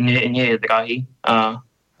kryptomeny nie je drahý.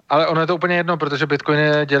 Ale ono je to úplně jedno, protože Bitcoin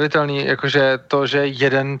je dělitelný, jakože to, že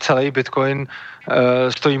jeden celý Bitcoin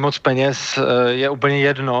stojí moc peněz, je úplně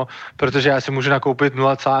jedno, protože já si můžu nakoupit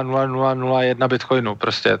 0,0001 Bitcoinu,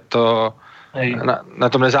 prostě to na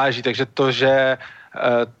tom nezáleží, takže to, že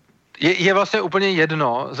je vlastně úplně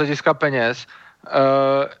jedno z hlediska peněz,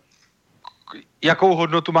 jakou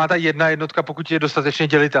hodnotu má ta jedna jednotka, pokud je dostatečně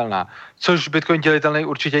dělitelná, což Bitcoin dělitelný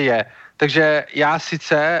určitě je. Takže já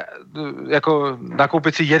sice jako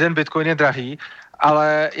nakoupit si jeden Bitcoin je drahý,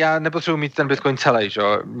 ale já nepotřebuji mít ten Bitcoin celý, že?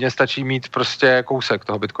 Mně stačí mít prostě kousek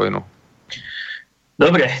toho Bitcoinu.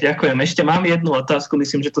 Dobre, ďakujem. Ešte mám jednu otázku,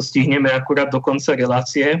 myslím, že to stihneme akurát do konca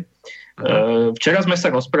relácie. Včera sme sa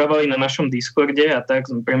rozprávali na našom Discorde a tak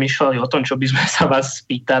sme premýšľali o tom, čo by sme sa vás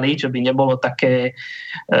spýtali, čo by nebolo také...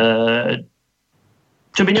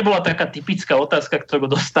 Čo by nebola taká typická otázka, ktorú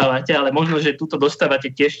dostávate, ale možno, že túto dostávate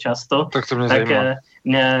tiež často. Tak to mňa zaujíma.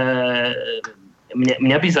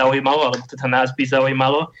 Mňa by zaujímalo, alebo teda nás by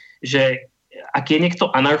zaujímalo, že ak je niekto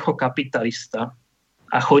anarchokapitalista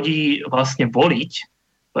a chodí vlastne voliť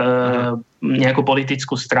nejakú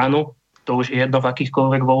politickú stranu, to už je jedno v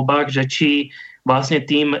akýchkoľvek voľbách, že či vlastne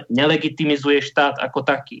tým nelegitimizuje štát ako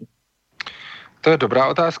taký. To je dobrá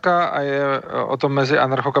otázka a je o tom mezi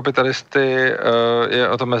anarchokapitalisty,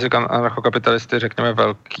 řekněme,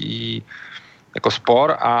 velký jako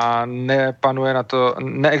spor a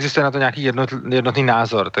neexistuje na to nějaký jednotný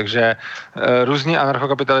názor, takže různí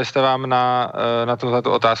anarchokapitalisté vám na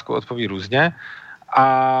tuhletu otázku odpoví různě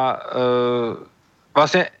a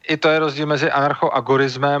vlastně i to je rozdíl mezi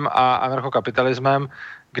anarchoagorismem a anarchokapitalismem,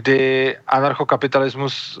 kdy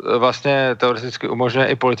anarchokapitalismus vlastně teoreticky umožňuje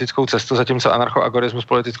i politickou cestu, zatímco anarchoagorismus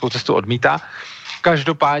politickou cestu odmítá.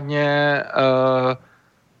 Každopádně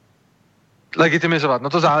legitimizovat, no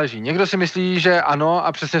to záleží. Někdo si myslí, že ano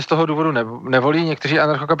a přesně z toho důvodu nevolí, někteří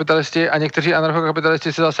anarchokapitalisti a někteří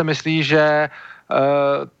anarchokapitalisti si zase myslí, že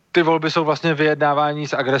ty volby jsou vlastně vyjednávání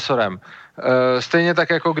s agresorem. Stejně tak,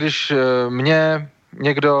 jako když mě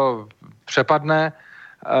někdo přepadne,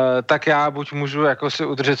 tak já buď můžu jako si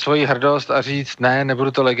udržet svoji hrdost a říct, ne,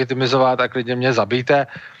 nebudu to legitimizovat a klidně mě zabijte,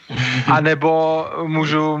 a nebo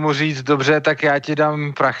můžu mu říct, dobře, tak já ti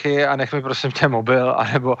dám prachy a nech mi prosím tě mobil,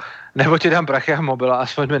 nebo ti dám prachy a mobil a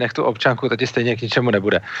aspoň mi nech tu občanku, to ti stejně k ničemu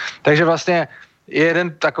nebude. Takže vlastně je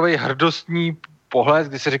jeden takovej hrdostní pohled,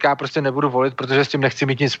 kdy se říká, prostě nebudu volit, protože s tím nechci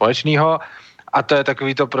mít nic společného, a to je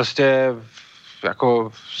takový to prostě,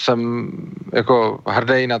 jako jsem jako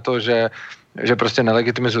hrdý na to, že prostě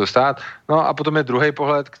nelegitimizuju stát. No a potom je druhý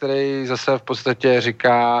pohled, který zase v podstatě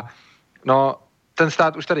říká, no ten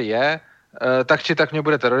stát už tady je, tak či tak mě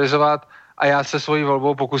bude terorizovat a já se svojí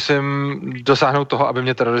volbou pokusím dosáhnout toho, aby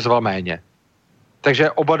mě terorizoval méně.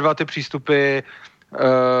 Takže oba dva ty přístupy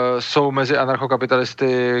jsou mezi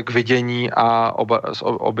anarchokapitalisty k vidění a s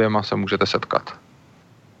oběma se můžete setkat.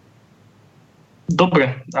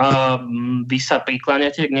 Dobre, a vy sa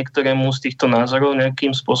prikláňate k niektorému z týchto názorov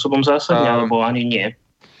nejakým spôsobom zásadne, alebo ani nie?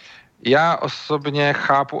 Já osobně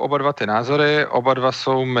chápu oba dva ty názory, oba dva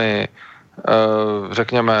jsou mi,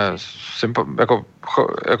 řekněme,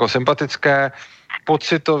 jako sympatické.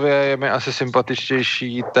 Pocitově je mi asi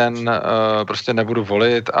sympatičtější ten prostě nebudu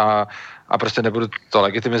volit a prostě nebudu to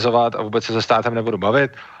legitimizovat a vůbec se se státem nebudu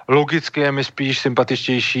bavit. Logicky je mi spíš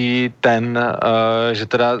sympatičtější ten, že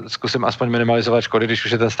teda zkusím aspoň minimalizovat škody, když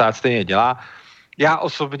už je ten stát stejně dělá. Já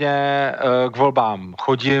osobně k volbám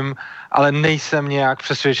chodím, ale nejsem nějak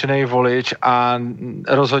přesvědčený volič a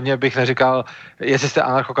rozhodně bych neříkal, jestli jste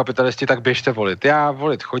anarchokapitalisti, tak běžte volit. Já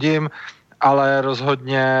volit chodím, ale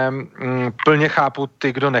rozhodně plně chápu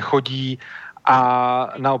ty, kdo nechodí, a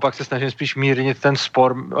naopak se snažím spíš mírnit ten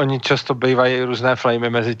spor. Oni často bývají různé flamy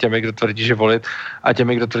mezi těmi, kdo tvrdí, že volit, a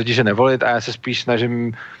těmi, kdo tvrdí, že nevolit, a já se spíš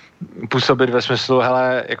snažím působit ve smyslu,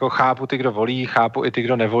 hele, jako chápu ty, kdo volí, chápu i ty,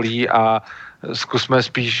 kdo nevolí, a zkusme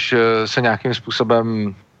spíš se nějakým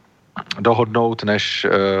způsobem dohodnout, než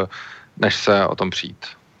se o tom přijít.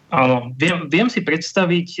 Áno, viem si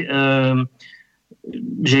predstaviť,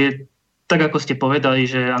 že tak ako ste povedali,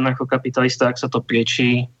 že anarchokapitalista, ak sa to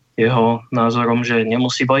priečí jeho názorom, že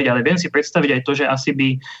nemusí voliť, ale viem si predstaviť aj to, že asi by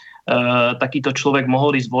takýto človek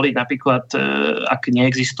mohol ísť voliť napríklad, ak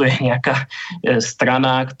neexistuje nejaká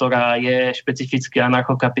strana, ktorá je špecificky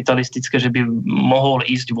anarchokapitalistická, že by mohol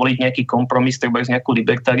ísť voliť nejaký kompromis, treba z nejakú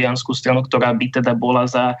libertariánsku stranu, ktorá by teda bola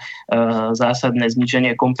za zásadné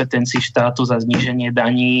zníženie kompetencií štátu, za zníženie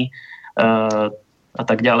daní a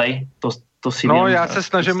tak ďalej. To si já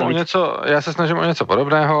se snažím o něco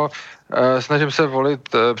podobného. Snažím se volit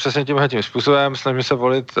přesně tímhletím způsobem, snažím se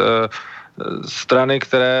volit strany,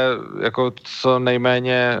 které jako co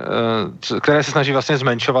nejméně, které se snaží vlastně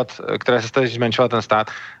zmenšovat ten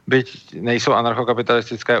stát, byť nejsou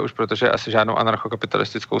anarchokapitalistické už, protože asi žádnou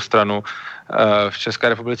anarchokapitalistickou stranu v České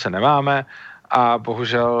republice nemáme, a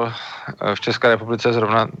bohužel v České republice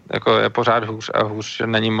zrovna jako je pořád hůř a hůř, že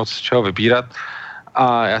není moc čeho vybírat.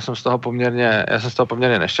 A já jsem z toho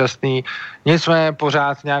poměrně nešťastný. Nicméně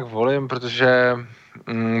pořád nějak volím, protože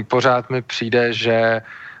pořád mi přijde, že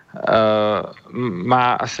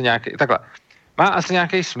má asi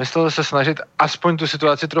nějaký smysl se snažit aspoň tu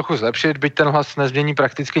situaci trochu zlepšit, byť ten hlas nezmění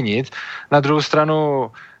prakticky nic. Na druhou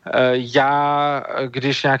stranu já,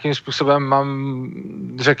 když nějakým způsobem mám,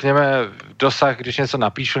 řekněme, dosah, když něco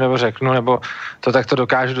napíšu nebo řeknu, nebo to takto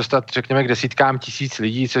dokážu dostat, řekněme, k desítkám tisíc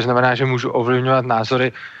lidí, což znamená, že můžu ovlivňovat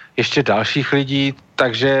názory ještě dalších lidí,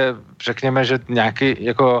 takže řekněme, že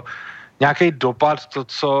nějaký dopad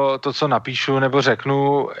to, co napíšu nebo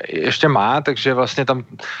řeknu, ještě má, takže vlastně tam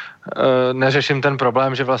neřeším ten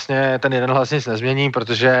problém, že vlastně ten jeden hlas nic nezmění,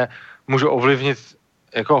 protože můžu ovlivnit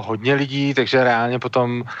jako hodně lidí, takže reálně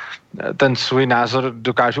potom ten svůj názor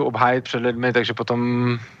dokážu obhájit před lidmi, takže potom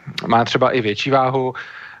má třeba i větší váhu.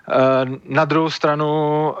 Na druhou stranu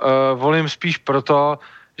volím spíš proto,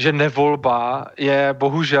 že nevolba je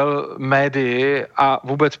bohužel médii a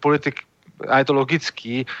vůbec politik, a je to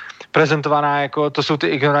logický, prezentovaná jako to jsou ty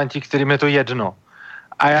ignoranti, kterým je to jedno.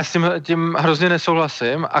 A já s tím hrozně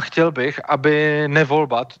nesouhlasím a chtěl bych, aby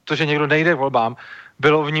nevolba, to, že někdo nejde volbám,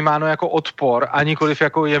 bylo vnímáno jako odpor a nikoliv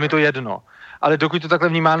jako je mi to jedno. Ale dokud to takhle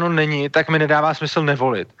vnímáno není, tak mi nedává smysl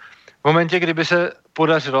nevolit. V momentě, kdyby se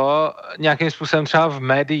podařilo nějakým způsobem třeba v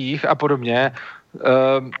médiích a podobně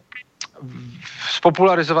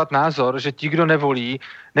spopularizovat názor, že ti, kdo nevolí,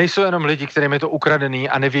 nejsou jenom lidi, kterým je to ukradený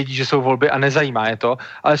a nevědí, že jsou volby a nezajímá je to,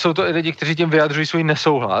 ale jsou to i lidi, kteří tím vyjadřují svůj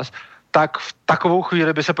nesouhlas, tak v takovou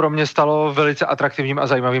chvíli by se pro mě stalo velice atraktivním a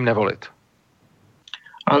zajímavým nevolit.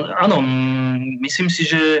 Áno, myslím si,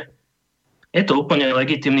 že je to úplne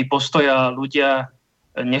legitímny postoj a ľudia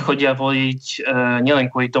nechodia voliť nielen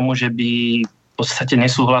kvôli tomu, že by v podstate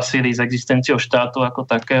nesúhlasili s existenciou štátu ako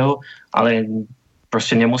takého, ale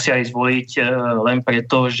proste nemusia ísť voliť len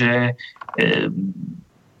preto, že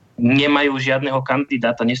nemajú žiadneho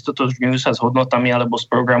kandidáta, nestotožňujú sa s hodnotami alebo s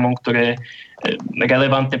programom, ktoré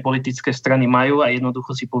relevantné politické strany majú a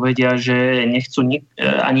jednoducho si povedia, že nechcú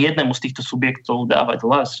ani jednému z týchto subjektov dávať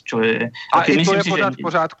hlas, čo je... A i to je pořád v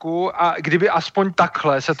pořádku a kdyby aspoň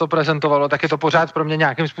takhle se to prezentovalo, tak je to pořád pro mě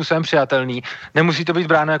nějakým způsobem přijatelný. Nemusí to být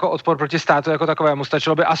bráno jako odpor proti státu jako takovému,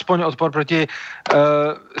 stačilo by aspoň odpor proti,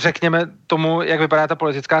 řekněme tomu, jak vypadá ta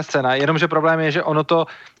politická scéna. Jenomže problém je, že ono to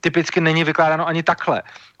typicky není vykládáno ani takhle.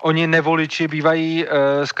 Oni nevoliči bývají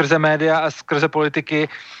skrze média a skrze politiky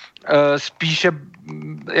spíše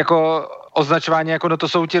jako označování, jako no to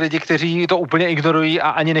jsou ti lidi, kteří to úplně ignorují a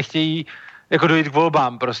ani nechtějí jako dojít k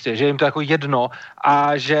volbám prostě, že jim to jako jedno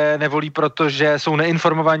a že nevolí, protože jsou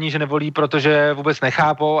neinformovaní, že nevolí, protože vůbec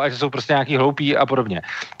nechápou a že jsou prostě nějaký hloupí a podobně.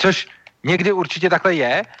 Což někdy určitě takhle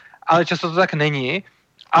je, ale často to tak není,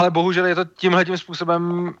 ale bohužel je to tímhletím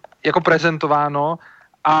způsobem jako prezentováno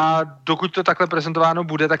a dokud to takhle prezentováno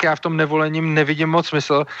bude, tak já v tom nevolením nevidím moc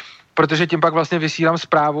smysl, protože tím pak vlastně vysílám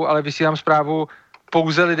zprávu, ale vysílám zprávu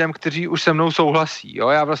pouze lidem, kteří už se mnou souhlasí. Jo?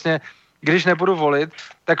 Já vlastně, když nebudu volit,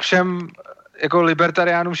 tak všem jako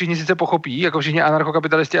libertariánům všichni sice pochopí, jako všichni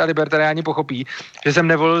anarchokapitalisti a libertariáni pochopí, že jsem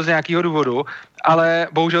nevolil z nějakého důvodu, ale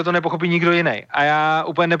bohužel to nepochopí nikdo jiný. A já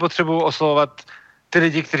úplně nepotřebuji oslovovat ty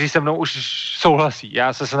lidi, kteří se mnou už souhlasí.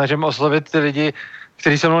 Já se snažím oslovit ty lidi,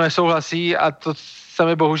 kteří se mnou nesouhlasí a to se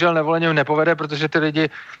mi bohužel nevoleně nepovede, protože ty lidi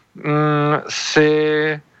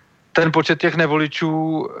si ten počet těch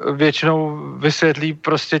nevoličů většinou vysvětlí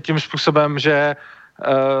prostě tím způsobem, že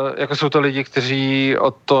jako jsou to lidi, kteří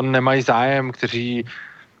o to nemají zájem, kteří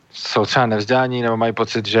jsou třeba nevzdělaní nebo mají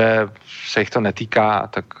pocit, že se jich to netýká a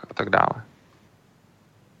tak dále.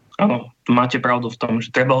 Áno, máte pravdu v tom,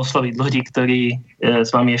 že treba osloviť ľudí, ktorí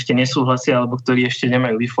s vami ešte nesúhlasia alebo ktorí ešte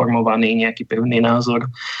nemajú vyformovaný nejaký pevný názor.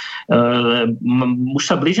 Už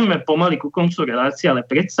sa blížime pomaly ku koncu relácie, ale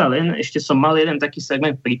predsa len ešte som mal jeden taký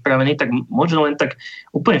segment pripravený, tak možno len tak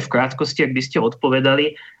úplne v krátkosti, ak by ste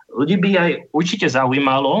odpovedali. Ľudí by aj určite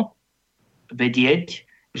zaujímalo vedieť,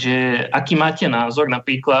 že aký máte názor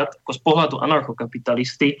napríklad ako z pohľadu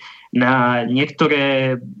anarchokapitalisty na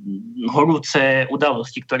niektoré horúce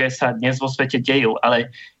udalosti, ktoré sa dnes vo svete dejú. Ale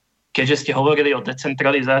keďže ste hovorili o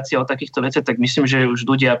decentralizácii a o takýchto veciach, tak myslím, že už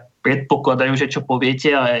ľudia predpokladajú, že čo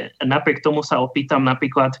poviete, ale napriek tomu sa opýtam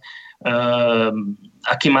napríklad,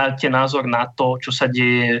 aký máte názor na to, čo sa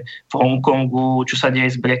deje v Hongkongu, čo sa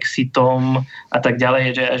deje s Brexitom a tak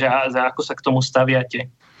ďalej, že ako sa k tomu staviate.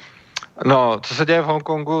 No, co se děje v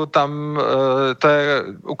Hongkongu, tam to je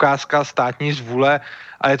ukázka státní zvůle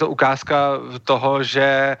a je to ukázka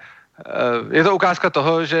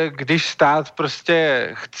toho, že když stát prostě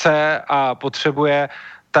chce a potřebuje,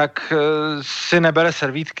 tak si nebere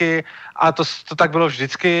servítky a to tak bylo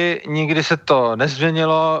vždycky, nikdy se to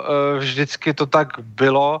nezměnilo, vždycky to tak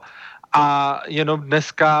bylo a jenom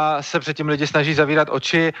dneska se předtím lidi snaží zavírat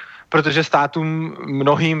oči, protože státům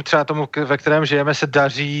mnohým, třeba tomu, ve kterém žijeme, se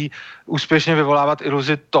daří úspěšně vyvolávat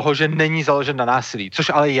iluzi toho, že není založen na násilí, což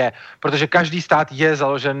ale je, protože každý stát je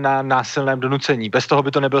založen na násilném donucení. Bez toho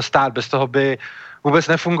by to nebyl stát, bez toho by vůbec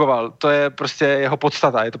nefungoval. To je prostě jeho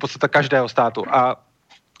podstata, je to podstata každého státu a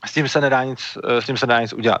s tím se nedá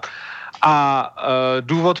nic udělat. A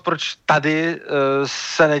důvod, proč tady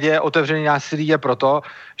se neděje otevřený násilí, je proto,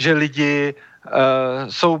 že lidi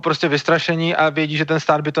jsou prostě vystrašení a vědí, že ten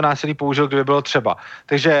stát by to násilí použil, kdyby bylo třeba.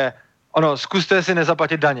 Takže zkuste si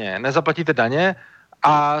nezaplatit daně. Nezaplatíte daně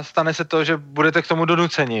a stane se to, že budete k tomu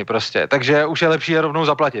donuceni prostě. Takže už je lepší je rovnou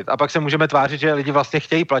zaplatit. A pak se můžeme tvářit, že lidi vlastně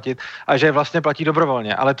chtějí platit a že je vlastně platí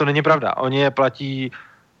dobrovolně. Ale to není pravda. Oni je platí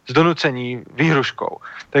z donucení výhruškou.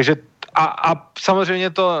 Takže a samozřejmě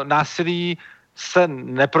to násilí se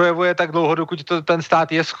neprojevuje tak dlouho, dokud ten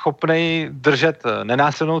stát je schopný držet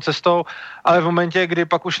nenásilnou cestou, ale v momentě, kdy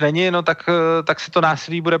pak už není, tak se to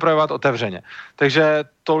násilí bude projevovat otevřeně. Takže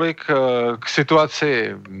tolik k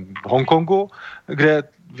situaci v Hongkongu, kde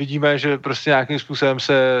vidíme, že prostě nějakým způsobem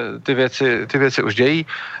se ty věci už dějí.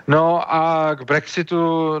 No a k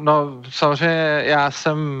Brexitu, samozřejmě já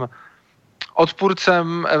jsem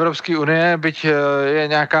odpůrcem Evropské unie, byť je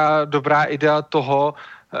nějaká dobrá idea toho,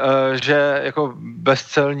 že jako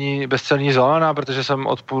bezcelní zóna, protože jsem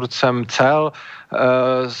odpůrcem cel,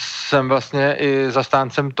 jsem vlastně i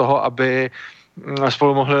zastáncem toho, aby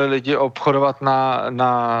spolu mohli lidi obchodovat na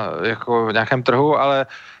jako nějakém trhu, ale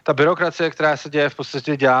ta byrokracie, která se děje, v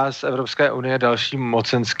podstatě dělá z Evropské unie další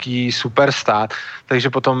mocenský superstát, takže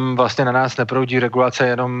potom vlastně na nás neproudí regulace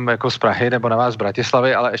jenom jako z Prahy nebo na vás z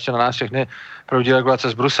Bratislavy, ale ještě na nás všechny proudí regulace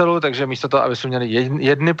z Bruselu, takže místo toho, aby jsme měli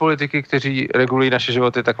jedny politiky, kteří regulují naše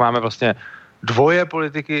životy, tak máme vlastně dvoje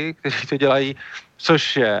politiky, kteří to dělají,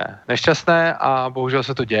 což je nešťastné a bohužel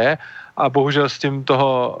se to děje a bohužel s tím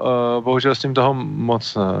toho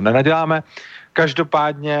moc nenaděláme.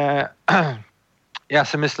 Každopádně já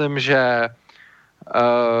si myslím, že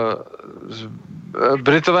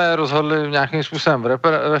Britové rozhodli nějakým způsobem v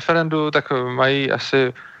referendu, tak mají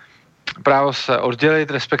asi právo se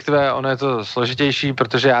oddělit, respektive ono je to složitější,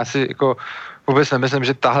 protože já si jako vůbec nemyslím,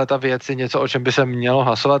 že tahle ta věc je něco, o čem by se mělo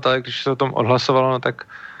hlasovat, ale když se o tom odhlasovalo, no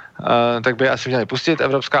tak by asi měli pustit.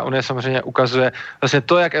 Evropská unie samozřejmě ukazuje, vlastně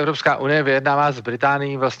to, jak Evropská unie vyjednává s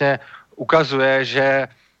Británií, vlastně ukazuje, že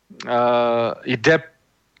jde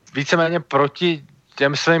víceméně proti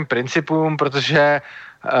těm svým principům, protože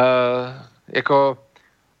jako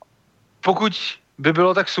pokud by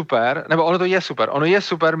bylo tak super, nebo ono je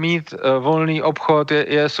super mít volný obchod,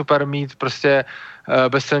 je super mít prostě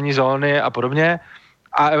bezcelní zóny a podobně.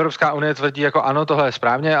 A Evropská unie tvrdí jako ano, tohle je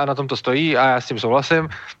správně a na tom to stojí a já s tím souhlasím.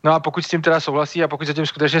 No a pokud s tím teda souhlasí a pokud za tím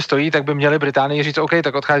skutečně stojí, tak by měli Británii říct, OK,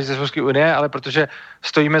 tak odchází ze Evropské unie, ale protože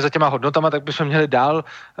stojíme za těma hodnotama, tak bychom měli dál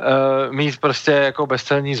mít prostě jako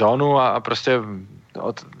bezcelní zónu a prostě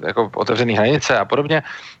jako otevřený hranice a podobně.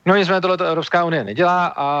 No nicméně tohleto Evropská unie nedělá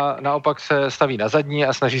a naopak se staví na zadní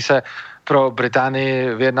a snaží se pro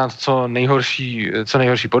Británii vyjednat co nejhorší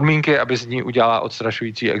podmínky, aby z ní udělala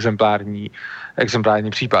odstrašující exemplární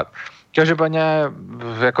případ. Každopádně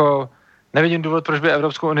jako nevidím důvod, proč by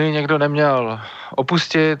Evropskou unii někdo neměl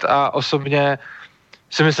opustit a osobně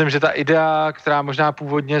si myslím, že ta idea, která možná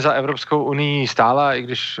původně za Evropskou unii stála, i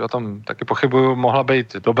když o tom taky pochybuju, mohla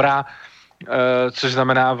být dobrá, což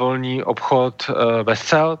znamená volný obchod bez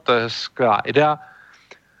cel, to je skvělá idea.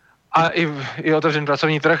 A i otevřený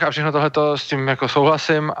pracovní trh a všechno tohleto s tím jako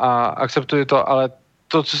souhlasím a akceptuji to, ale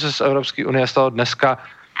to, co se z Evropské unie stalo dneska,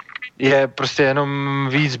 je prostě jenom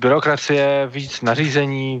víc byrokracie, víc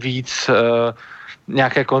nařízení, víc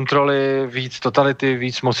nějaké kontroly, víc totality,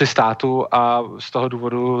 víc moci státu a z toho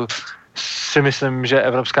důvodu si myslím, že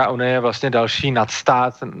Evropská unie je vlastně další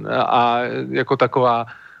nadstát a jako taková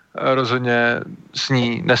rozhodně s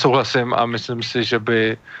ní nesouhlasím a myslím si, že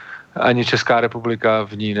by ani Česká republika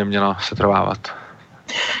v ní neměla setrvávat.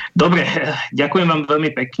 Dobre, ďakujem vám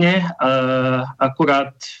veľmi pekne.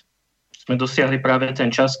 Akurát sme dosiahli práve ten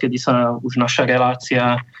čas, kedy sa už naša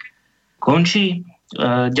relácia končí.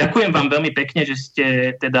 Ďakujem vám veľmi pekne, že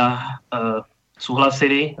ste teda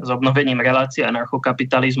súhlasili s obnovením relácie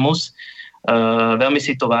Anarchokapitalizmus. Veľmi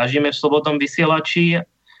si to vážime v Slobodnom vysielači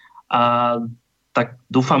a tak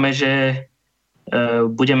dúfame, že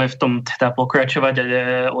budeme v tom teda pokračovať a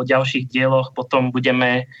o ďalších dieloch potom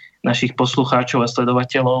budeme našich poslucháčov a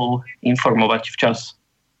sledovateľov informovať včas.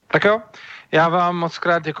 Tak jo, já vám moc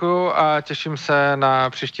krát děkuju a těším se na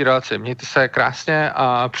příští relaci. Mějte se krásně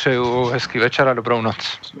a přeju hezký večer a dobrou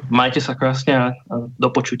noc. Majte sa krásne a do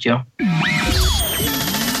počutia.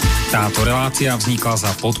 Táto relácia vznikla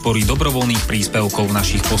za podpory dobrovoľných príspevkov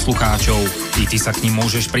našich poslucháčov. I ty sa k nim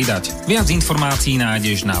môžeš pridať. Viac informácií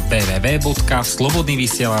nájdeš na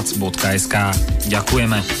www.slobodnyvysielac.sk.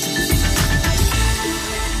 Ďakujeme.